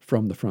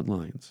from the front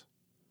lines.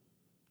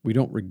 We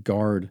don't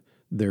regard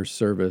their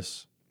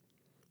service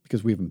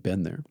because we haven't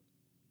been there.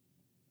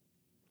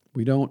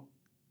 We don't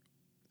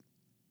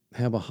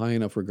have a high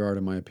enough regard,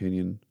 in my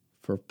opinion,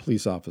 for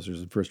police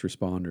officers and first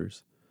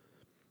responders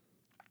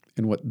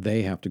and what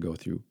they have to go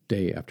through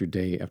day after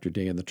day after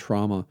day, and the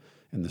trauma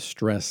and the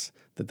stress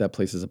that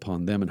places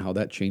upon them, and how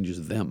that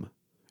changes them,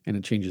 and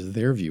it changes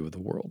their view of the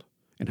world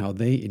and how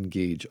they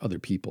engage other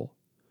people.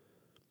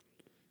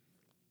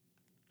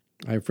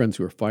 I have friends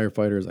who are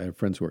firefighters. I have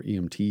friends who are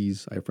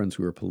EMTs. I have friends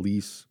who are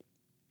police.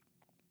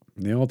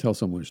 And they all tell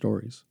similar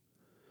stories.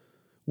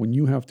 When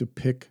you have to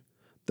pick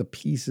the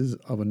pieces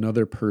of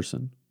another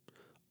person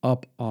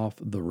up off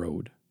the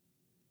road,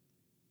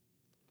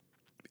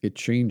 it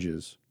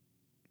changes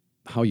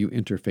how you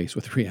interface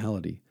with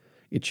reality.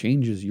 It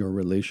changes your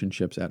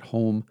relationships at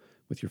home,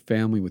 with your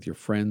family, with your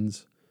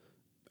friends,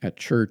 at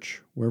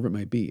church, wherever it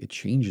might be. It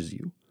changes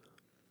you.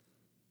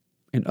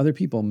 And other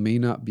people may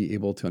not be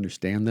able to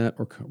understand that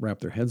or wrap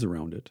their heads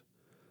around it.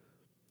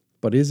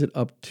 But is it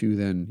up to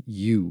then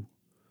you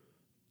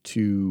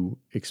to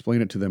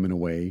explain it to them in a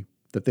way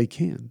that they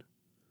can?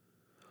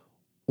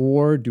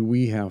 Or do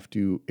we have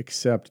to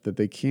accept that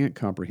they can't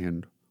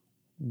comprehend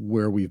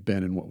where we've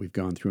been and what we've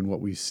gone through and what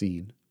we've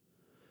seen?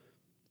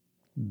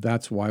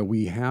 That's why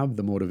we have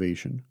the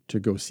motivation to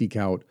go seek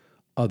out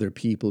other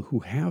people who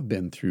have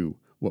been through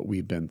what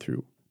we've been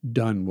through,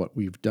 done what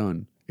we've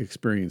done,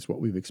 experienced what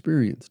we've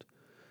experienced.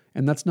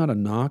 And that's not a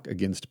knock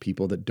against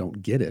people that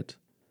don't get it,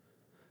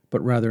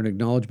 but rather an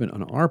acknowledgement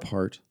on our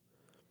part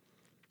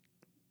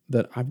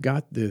that I've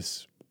got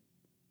this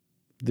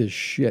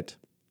shit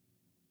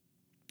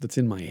that's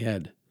in my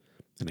head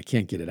and I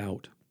can't get it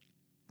out.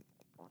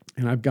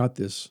 And I've got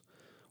this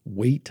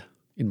weight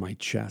in my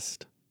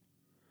chest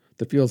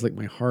that feels like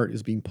my heart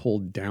is being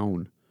pulled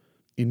down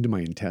into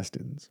my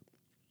intestines.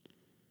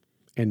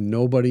 And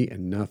nobody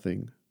and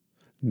nothing,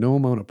 no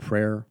amount of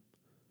prayer,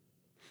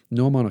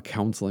 no amount of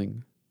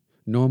counseling,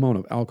 no amount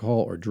of alcohol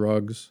or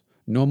drugs,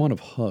 no amount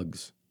of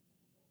hugs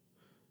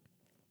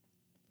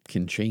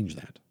can change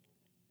that,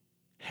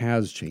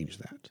 has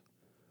changed that.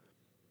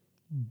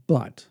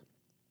 But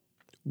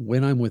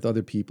when I'm with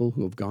other people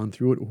who have gone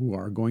through it, who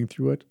are going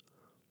through it,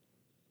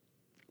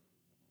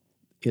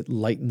 it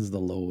lightens the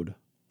load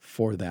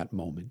for that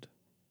moment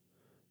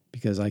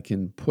because I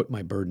can put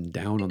my burden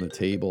down on the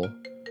table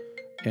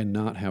and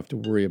not have to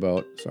worry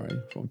about,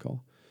 phone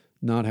call,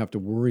 not have to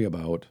worry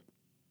about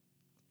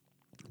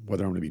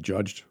whether I'm going to be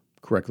judged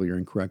correctly or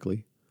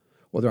incorrectly,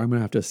 whether I'm going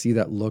to have to see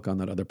that look on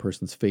that other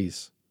person's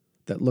face,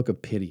 that look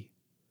of pity,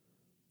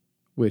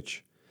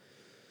 which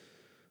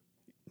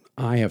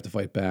I have to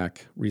fight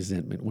back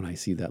resentment when I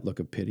see that look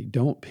of pity.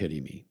 Don't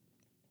pity me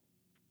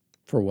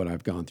for what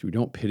I've gone through.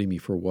 Don't pity me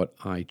for what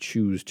I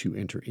choose to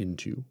enter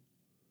into.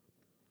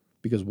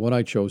 Because what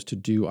I chose to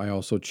do, I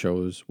also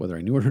chose, whether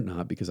I knew it or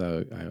not, because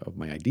of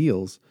my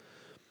ideals,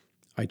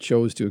 I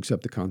chose to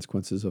accept the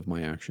consequences of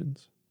my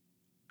actions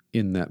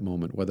in that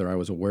moment, whether I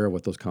was aware of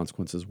what those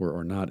consequences were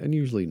or not, and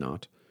usually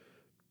not.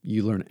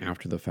 You learn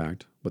after the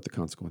fact what the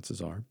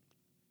consequences are.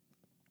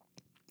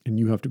 And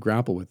you have to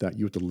grapple with that.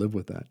 You have to live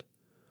with that.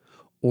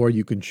 Or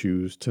you can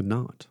choose to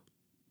not.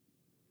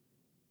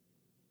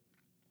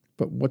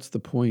 But what's the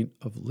point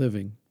of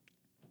living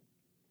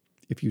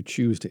if you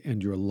choose to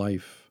end your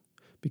life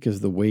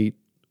because the weight,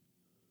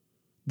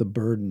 the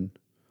burden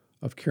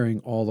of carrying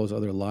all those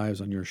other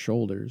lives on your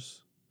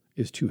shoulders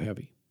is too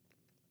heavy?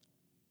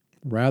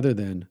 Rather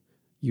than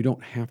you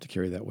don't have to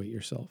carry that weight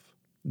yourself.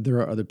 There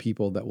are other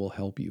people that will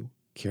help you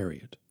carry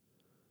it.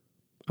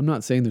 I'm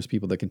not saying there's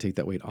people that can take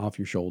that weight off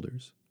your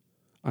shoulders.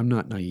 I'm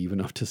not naive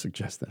enough to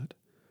suggest that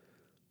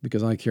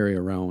because I carry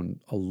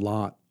around a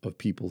lot of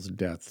people's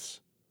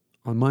deaths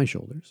on my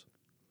shoulders.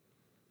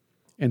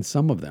 And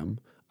some of them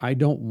I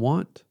don't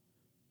want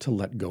to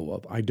let go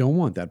of. I don't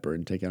want that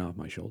burden taken off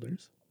my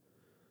shoulders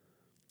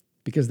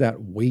because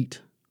that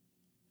weight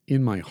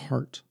in my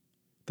heart,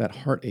 that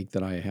heartache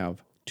that I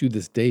have to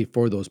this day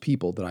for those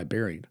people that I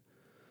buried,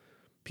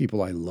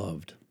 people I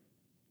loved.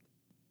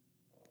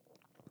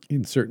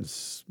 In certain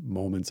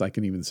moments, I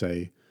can even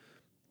say,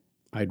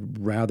 I'd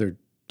rather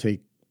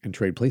take and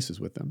trade places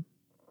with them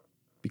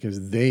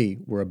because they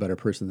were a better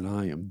person than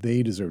I am.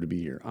 They deserve to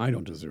be here. I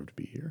don't deserve to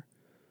be here.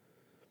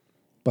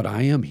 But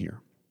I am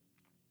here.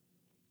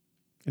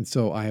 And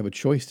so I have a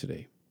choice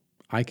today.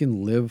 I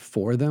can live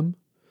for them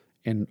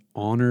and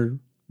honor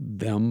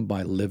them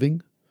by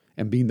living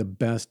and being the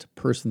best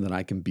person that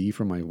I can be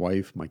for my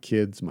wife, my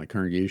kids, my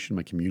congregation,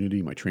 my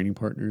community, my training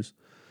partners.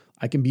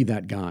 I can be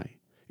that guy.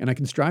 And I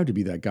can strive to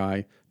be that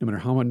guy no matter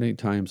how many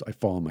times I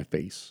fall on my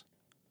face.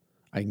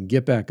 I can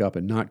get back up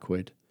and not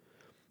quit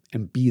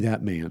and be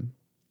that man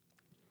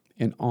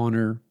and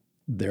honor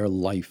their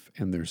life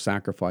and their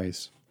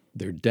sacrifice,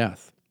 their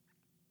death.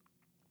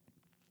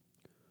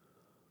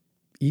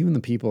 Even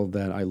the people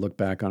that I look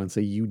back on and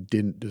say, you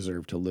didn't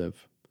deserve to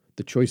live.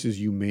 The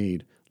choices you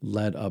made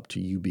led up to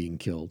you being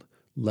killed,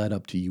 led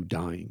up to you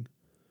dying.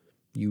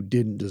 You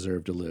didn't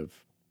deserve to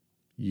live.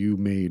 You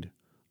made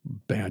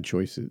bad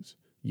choices.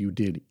 You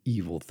did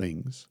evil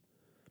things.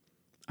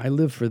 I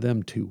live for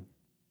them too,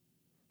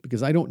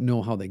 because I don't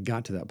know how they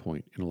got to that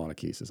point in a lot of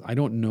cases. I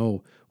don't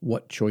know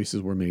what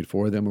choices were made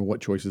for them or what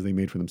choices they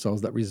made for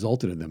themselves that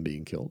resulted in them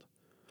being killed.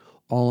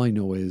 All I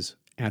know is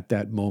at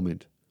that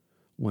moment,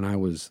 when I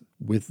was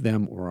with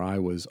them or I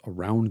was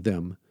around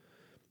them,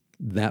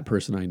 that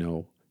person I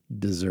know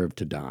deserved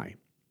to die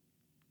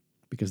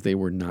because they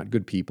were not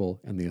good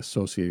people and they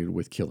associated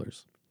with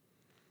killers.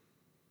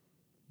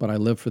 But I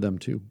live for them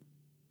too.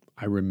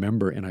 I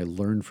remember and I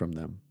learn from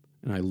them,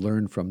 and I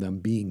learn from them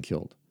being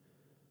killed.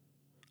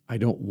 I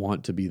don't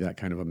want to be that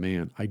kind of a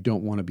man. I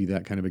don't want to be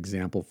that kind of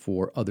example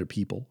for other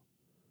people.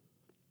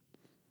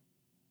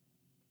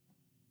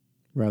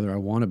 Rather, I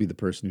want to be the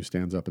person who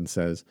stands up and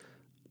says,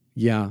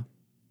 yeah,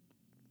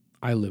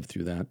 I lived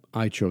through that.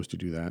 I chose to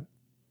do that.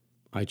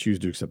 I choose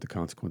to accept the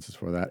consequences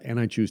for that. And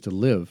I choose to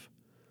live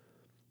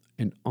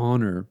and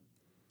honor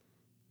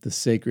the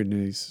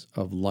sacredness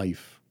of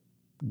life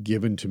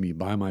given to me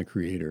by my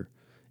Creator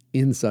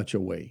in such a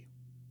way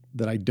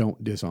that I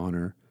don't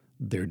dishonor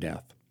their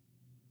death.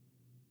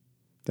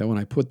 That when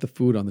I put the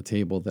food on the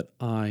table that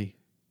I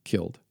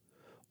killed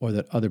or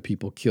that other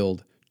people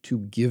killed to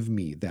give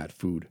me that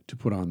food to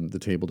put on the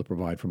table to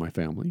provide for my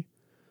family,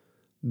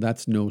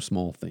 that's no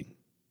small thing.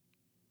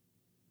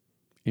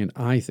 And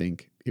I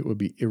think it would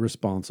be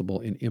irresponsible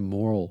and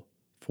immoral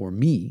for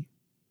me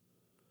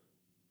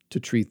to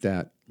treat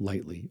that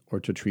lightly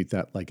or to treat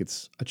that like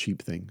it's a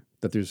cheap thing,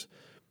 that there's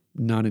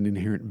not an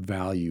inherent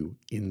value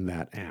in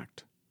that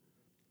act.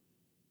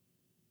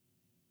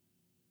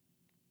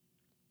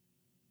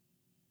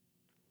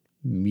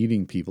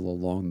 Meeting people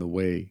along the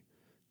way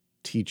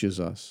teaches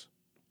us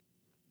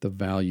the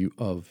value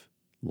of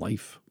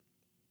life,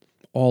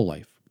 all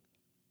life.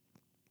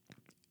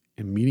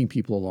 and meeting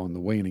people along the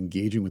way and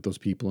engaging with those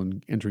people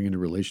and entering into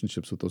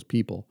relationships with those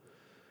people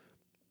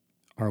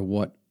are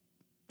what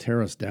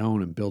tear us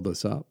down and build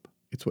us up.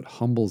 It's what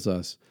humbles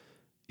us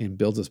and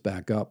builds us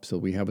back up so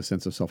we have a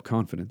sense of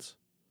self-confidence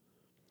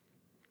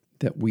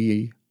that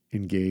we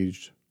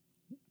engaged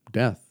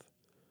death,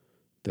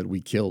 that we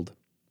killed.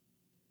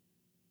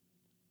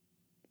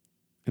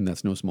 And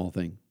that's no small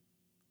thing.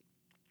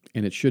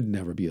 And it should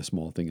never be a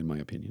small thing, in my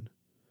opinion,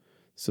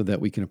 so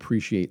that we can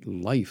appreciate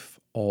life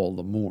all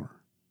the more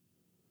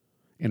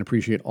and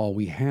appreciate all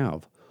we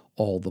have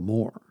all the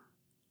more.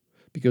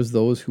 Because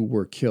those who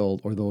were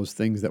killed, or those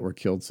things that were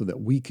killed so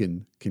that we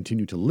can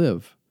continue to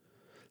live,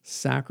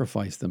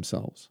 sacrificed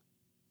themselves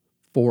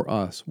for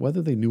us,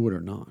 whether they knew it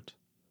or not.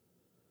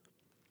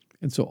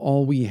 And so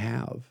all we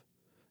have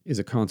is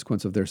a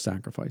consequence of their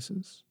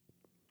sacrifices.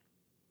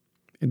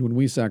 And when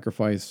we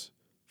sacrifice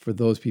for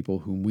those people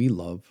whom we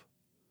love,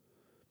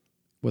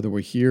 whether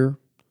we're here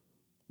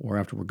or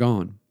after we're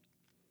gone,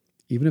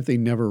 even if they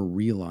never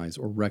realize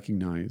or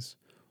recognize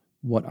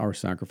what our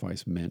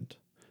sacrifice meant,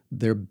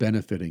 they're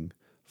benefiting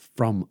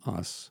from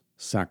us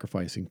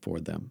sacrificing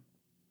for them.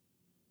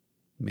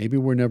 Maybe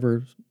we're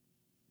never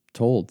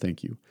told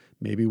thank you.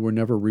 Maybe we're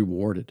never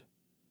rewarded.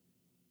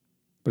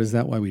 But is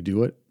that why we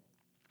do it?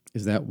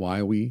 Is that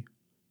why we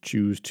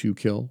choose to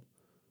kill?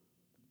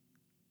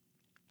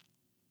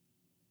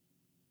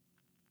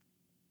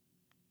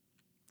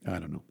 I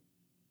don't know.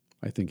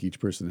 I think each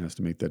person has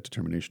to make that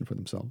determination for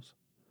themselves.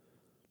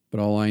 But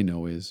all I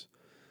know is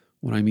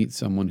when I meet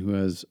someone who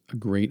has a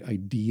great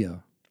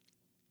idea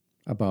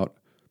about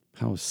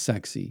how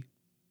sexy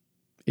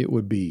it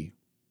would be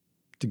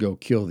to go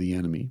kill the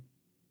enemy,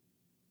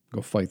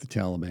 go fight the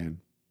Taliban,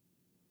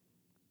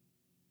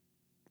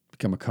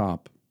 become a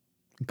cop,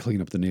 and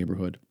clean up the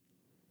neighborhood,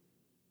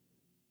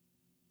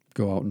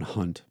 go out and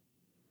hunt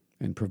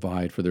and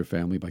provide for their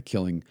family by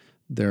killing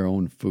their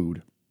own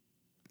food.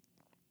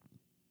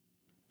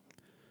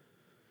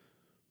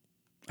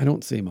 I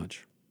don't say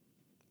much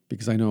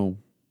because I know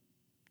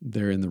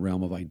they're in the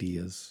realm of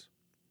ideas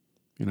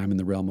and I'm in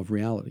the realm of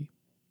reality.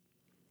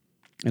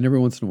 And every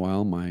once in a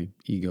while, my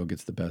ego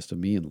gets the best of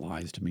me and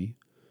lies to me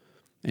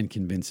and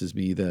convinces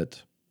me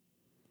that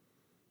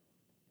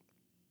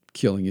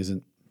killing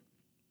isn't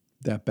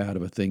that bad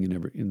of a thing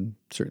in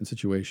certain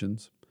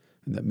situations,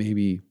 and that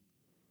maybe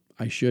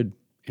I should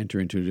enter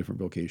into a different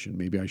vocation.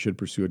 Maybe I should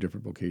pursue a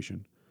different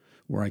vocation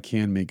where I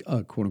can make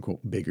a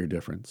quote-unquote bigger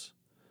difference,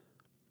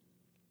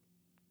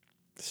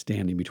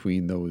 standing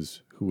between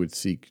those who would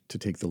seek to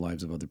take the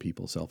lives of other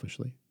people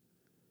selfishly.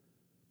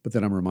 But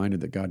then I'm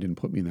reminded that God didn't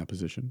put me in that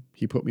position.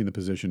 He put me in the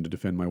position to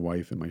defend my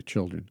wife and my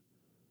children,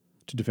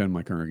 to defend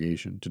my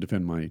congregation, to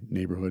defend my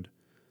neighborhood,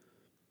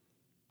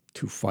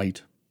 to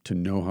fight, to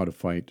know how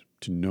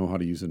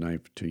to use a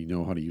knife, to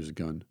know how to use a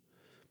gun,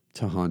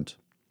 to hunt,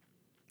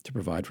 to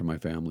provide for my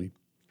family,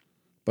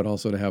 but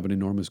also to have an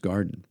enormous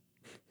garden,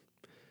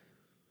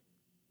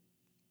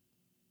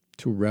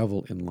 to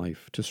revel in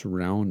life, to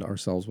surround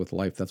ourselves with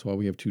life. That's why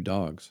we have 2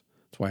 dogs.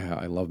 That's why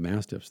I love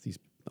mastiffs.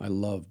 I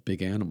love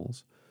big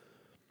animals.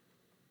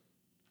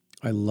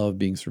 I love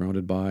being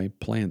surrounded by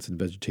plants and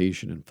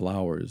vegetation and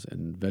flowers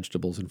and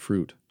vegetables and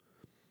fruit.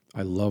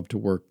 I love to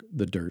work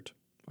the dirt.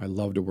 I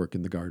love to work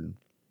in the garden.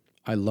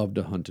 I love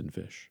to hunt and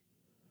fish.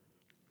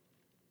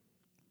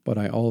 But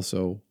I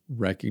also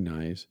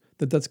recognize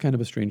that that's kind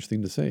of a strange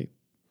thing to say.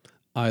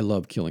 I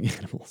love killing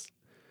animals.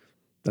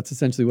 That's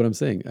essentially what I'm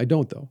saying. I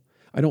don't, though.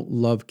 I don't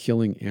love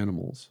killing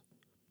animals.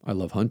 I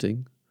love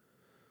hunting.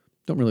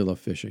 Don't really love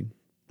fishing.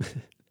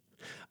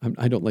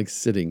 I don't like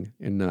sitting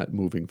and not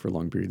moving for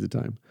long periods of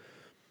time.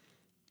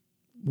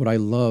 What I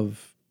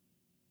love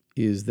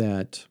is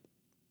that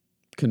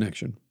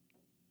connection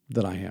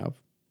that I have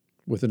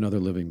with another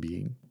living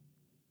being,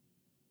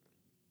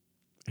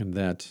 and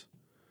that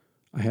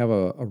I have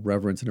a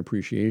reverence and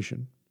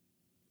appreciation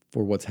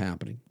for what's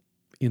happening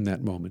in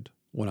that moment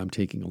when I'm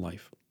taking a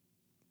life,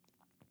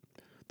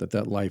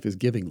 that life is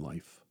giving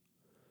life,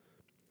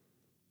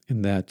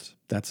 and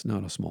that's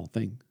not a small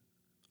thing,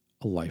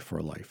 a life for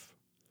a life.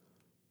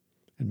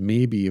 And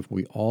maybe if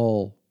we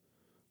all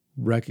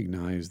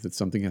recognize that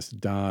something has to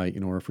die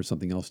in order for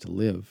something else to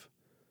live,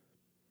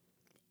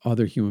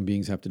 other human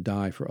beings have to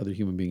die for other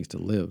human beings to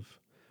live,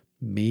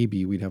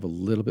 maybe we'd have a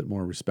little bit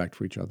more respect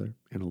for each other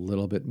and a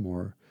little bit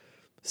more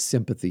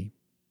sympathy,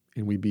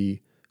 and we'd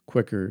be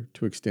quicker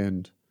to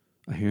extend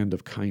a hand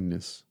of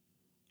kindness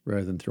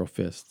rather than throw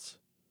fists.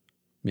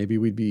 Maybe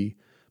we'd be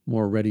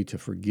more ready to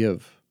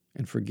forgive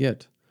and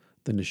forget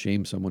than to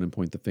shame someone and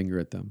point the finger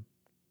at them.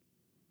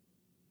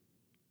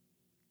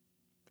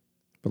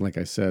 But like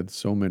I said,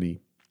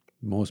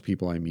 most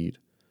people I meet,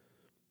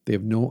 they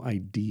have no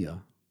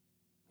idea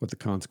what the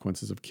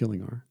consequences of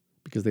killing are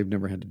because they've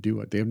never had to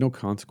do it. They have no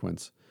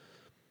consequence.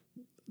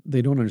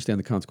 They don't understand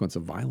the consequence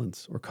of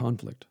violence or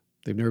conflict.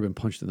 They've never been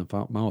punched in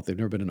the mouth. They've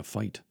never been in a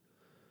fight.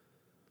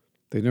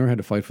 They've never had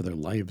to fight for their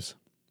lives.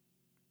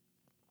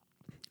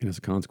 And as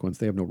a consequence,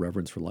 they have no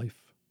reverence for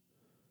life.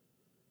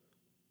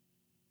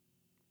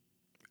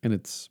 And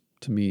it's,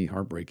 to me,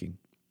 heartbreaking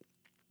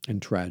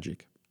and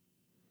tragic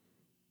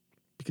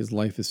because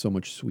life is so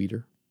much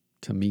sweeter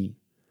to me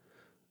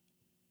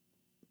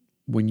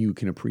when you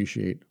can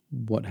appreciate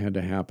what had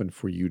to happen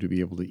for you to be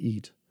able to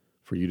eat,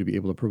 for you to be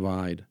able to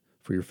provide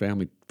for your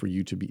family, for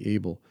you to be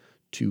able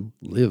to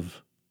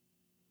live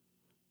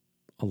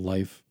a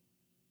life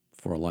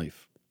for a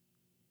life.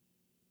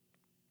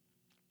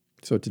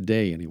 So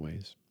today,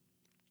 anyways,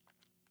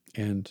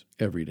 and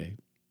every day,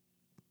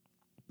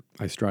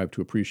 I strive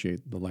to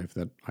appreciate the life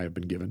that I have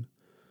been given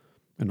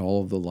and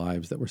all of the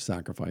lives that were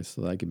sacrificed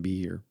so that I can be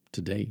here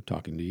today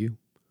talking to you.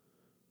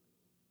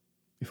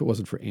 If it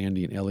wasn't for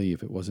Andy and Ellie,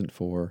 if it wasn't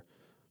for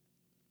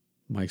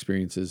my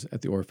experiences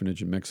at the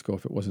orphanage in Mexico,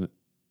 if it wasn't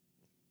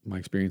my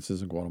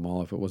experiences in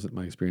Guatemala, if it wasn't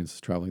my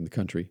experiences traveling the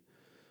country,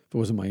 if it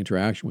wasn't my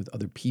interaction with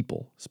other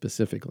people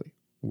specifically,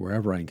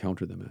 wherever I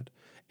encountered them at,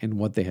 and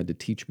what they had to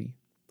teach me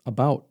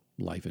about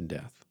life and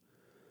death,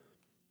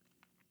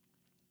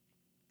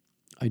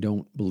 I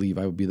don't believe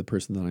I would be the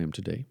person that I am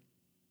today.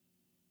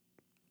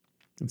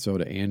 And so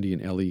to Andy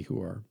and Ellie,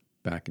 who are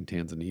back in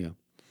Tanzania,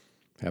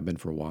 have been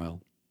for a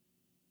while,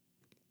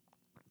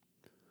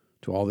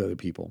 to all the other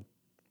people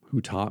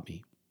who taught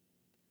me,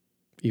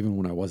 even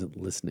when I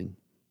wasn't listening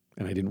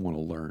and I didn't want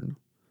to learn,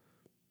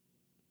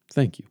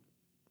 thank you.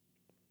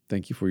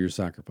 Thank you for your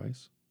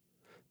sacrifice.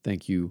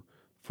 Thank you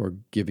for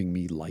giving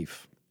me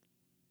life.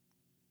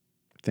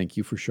 Thank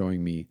you for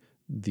showing me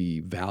the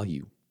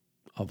value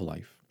of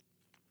life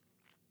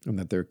and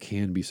that there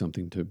can be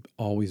something to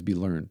always be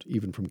learned,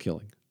 even from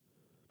killing,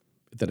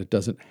 that it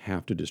doesn't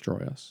have to destroy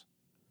us,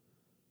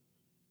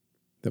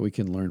 that we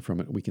can learn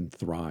from it, we can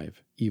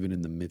thrive even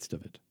in the midst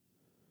of it.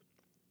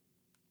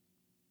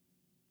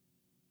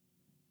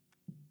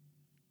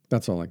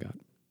 That's all I got.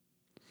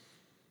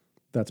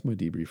 That's my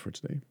debrief for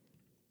today.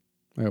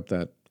 I hope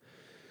that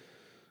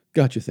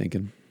got you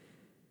thinking,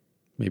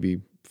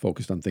 maybe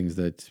focused on things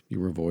that you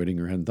were avoiding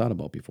or hadn't thought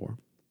about before.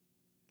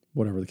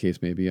 Whatever the case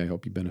may be, I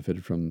hope you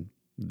benefited from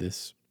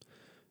this,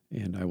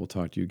 and I will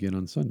talk to you again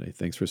on Sunday.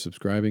 Thanks for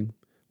subscribing.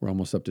 We're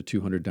almost up to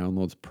 200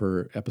 downloads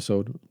per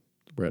episode.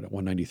 We're at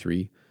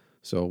 193,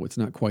 so it's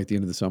not quite the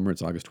end of the summer.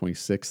 It's August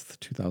 26th,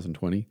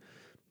 2020.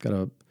 Got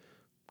a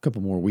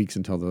couple more weeks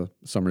until the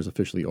summer is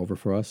officially over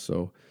for us,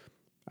 so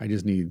I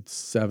just need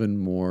 7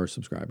 more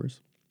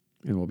subscribers,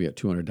 and we'll be at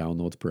 200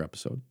 downloads per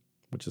episode,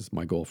 which is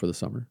my goal for the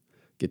summer.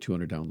 Get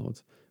 200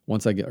 downloads.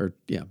 Once I get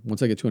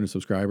 200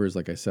 subscribers,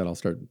 like I said, I'll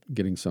start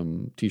getting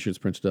some t-shirts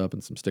printed up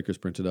and some stickers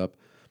printed up,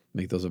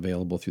 make those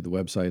available through the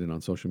website and on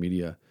social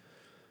media.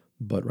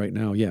 But right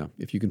now,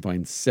 if you can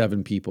find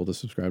 7 people to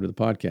subscribe to the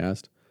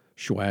podcast,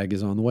 swag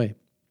is on the way.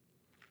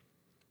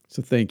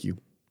 So thank you.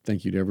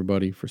 Thank you to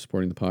everybody for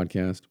supporting the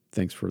podcast.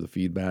 Thanks for the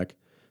feedback.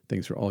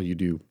 Thanks for all you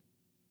do.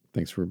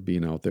 Thanks for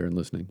being out there and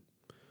listening.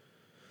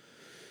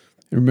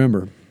 And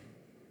remember,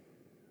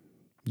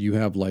 you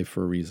have life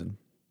for a reason,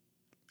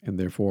 and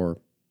therefore,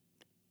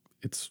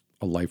 it's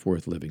a life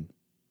worth living.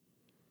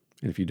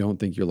 And if you don't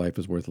think your life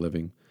is worth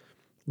living,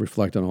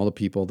 reflect on all the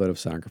people that have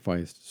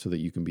sacrificed so that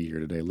you can be here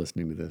today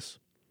listening to this.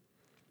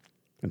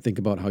 And think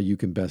about how you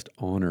can best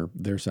honor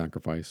their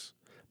sacrifice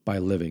by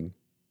living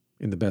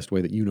in the best way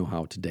that you know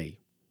how today,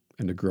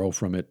 and to grow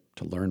from it,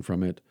 to learn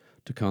from it,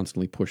 to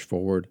constantly push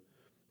forward,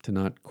 to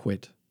not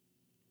quit,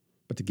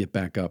 but to get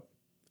back up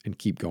and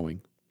keep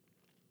going.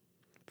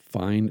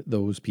 Find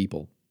those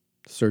people.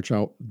 Search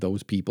out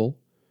those people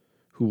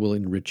who will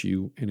enrich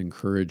you and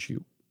encourage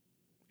you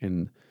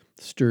and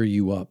stir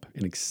you up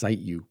and excite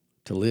you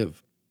to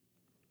live.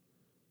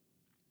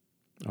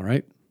 All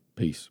right?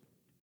 Peace.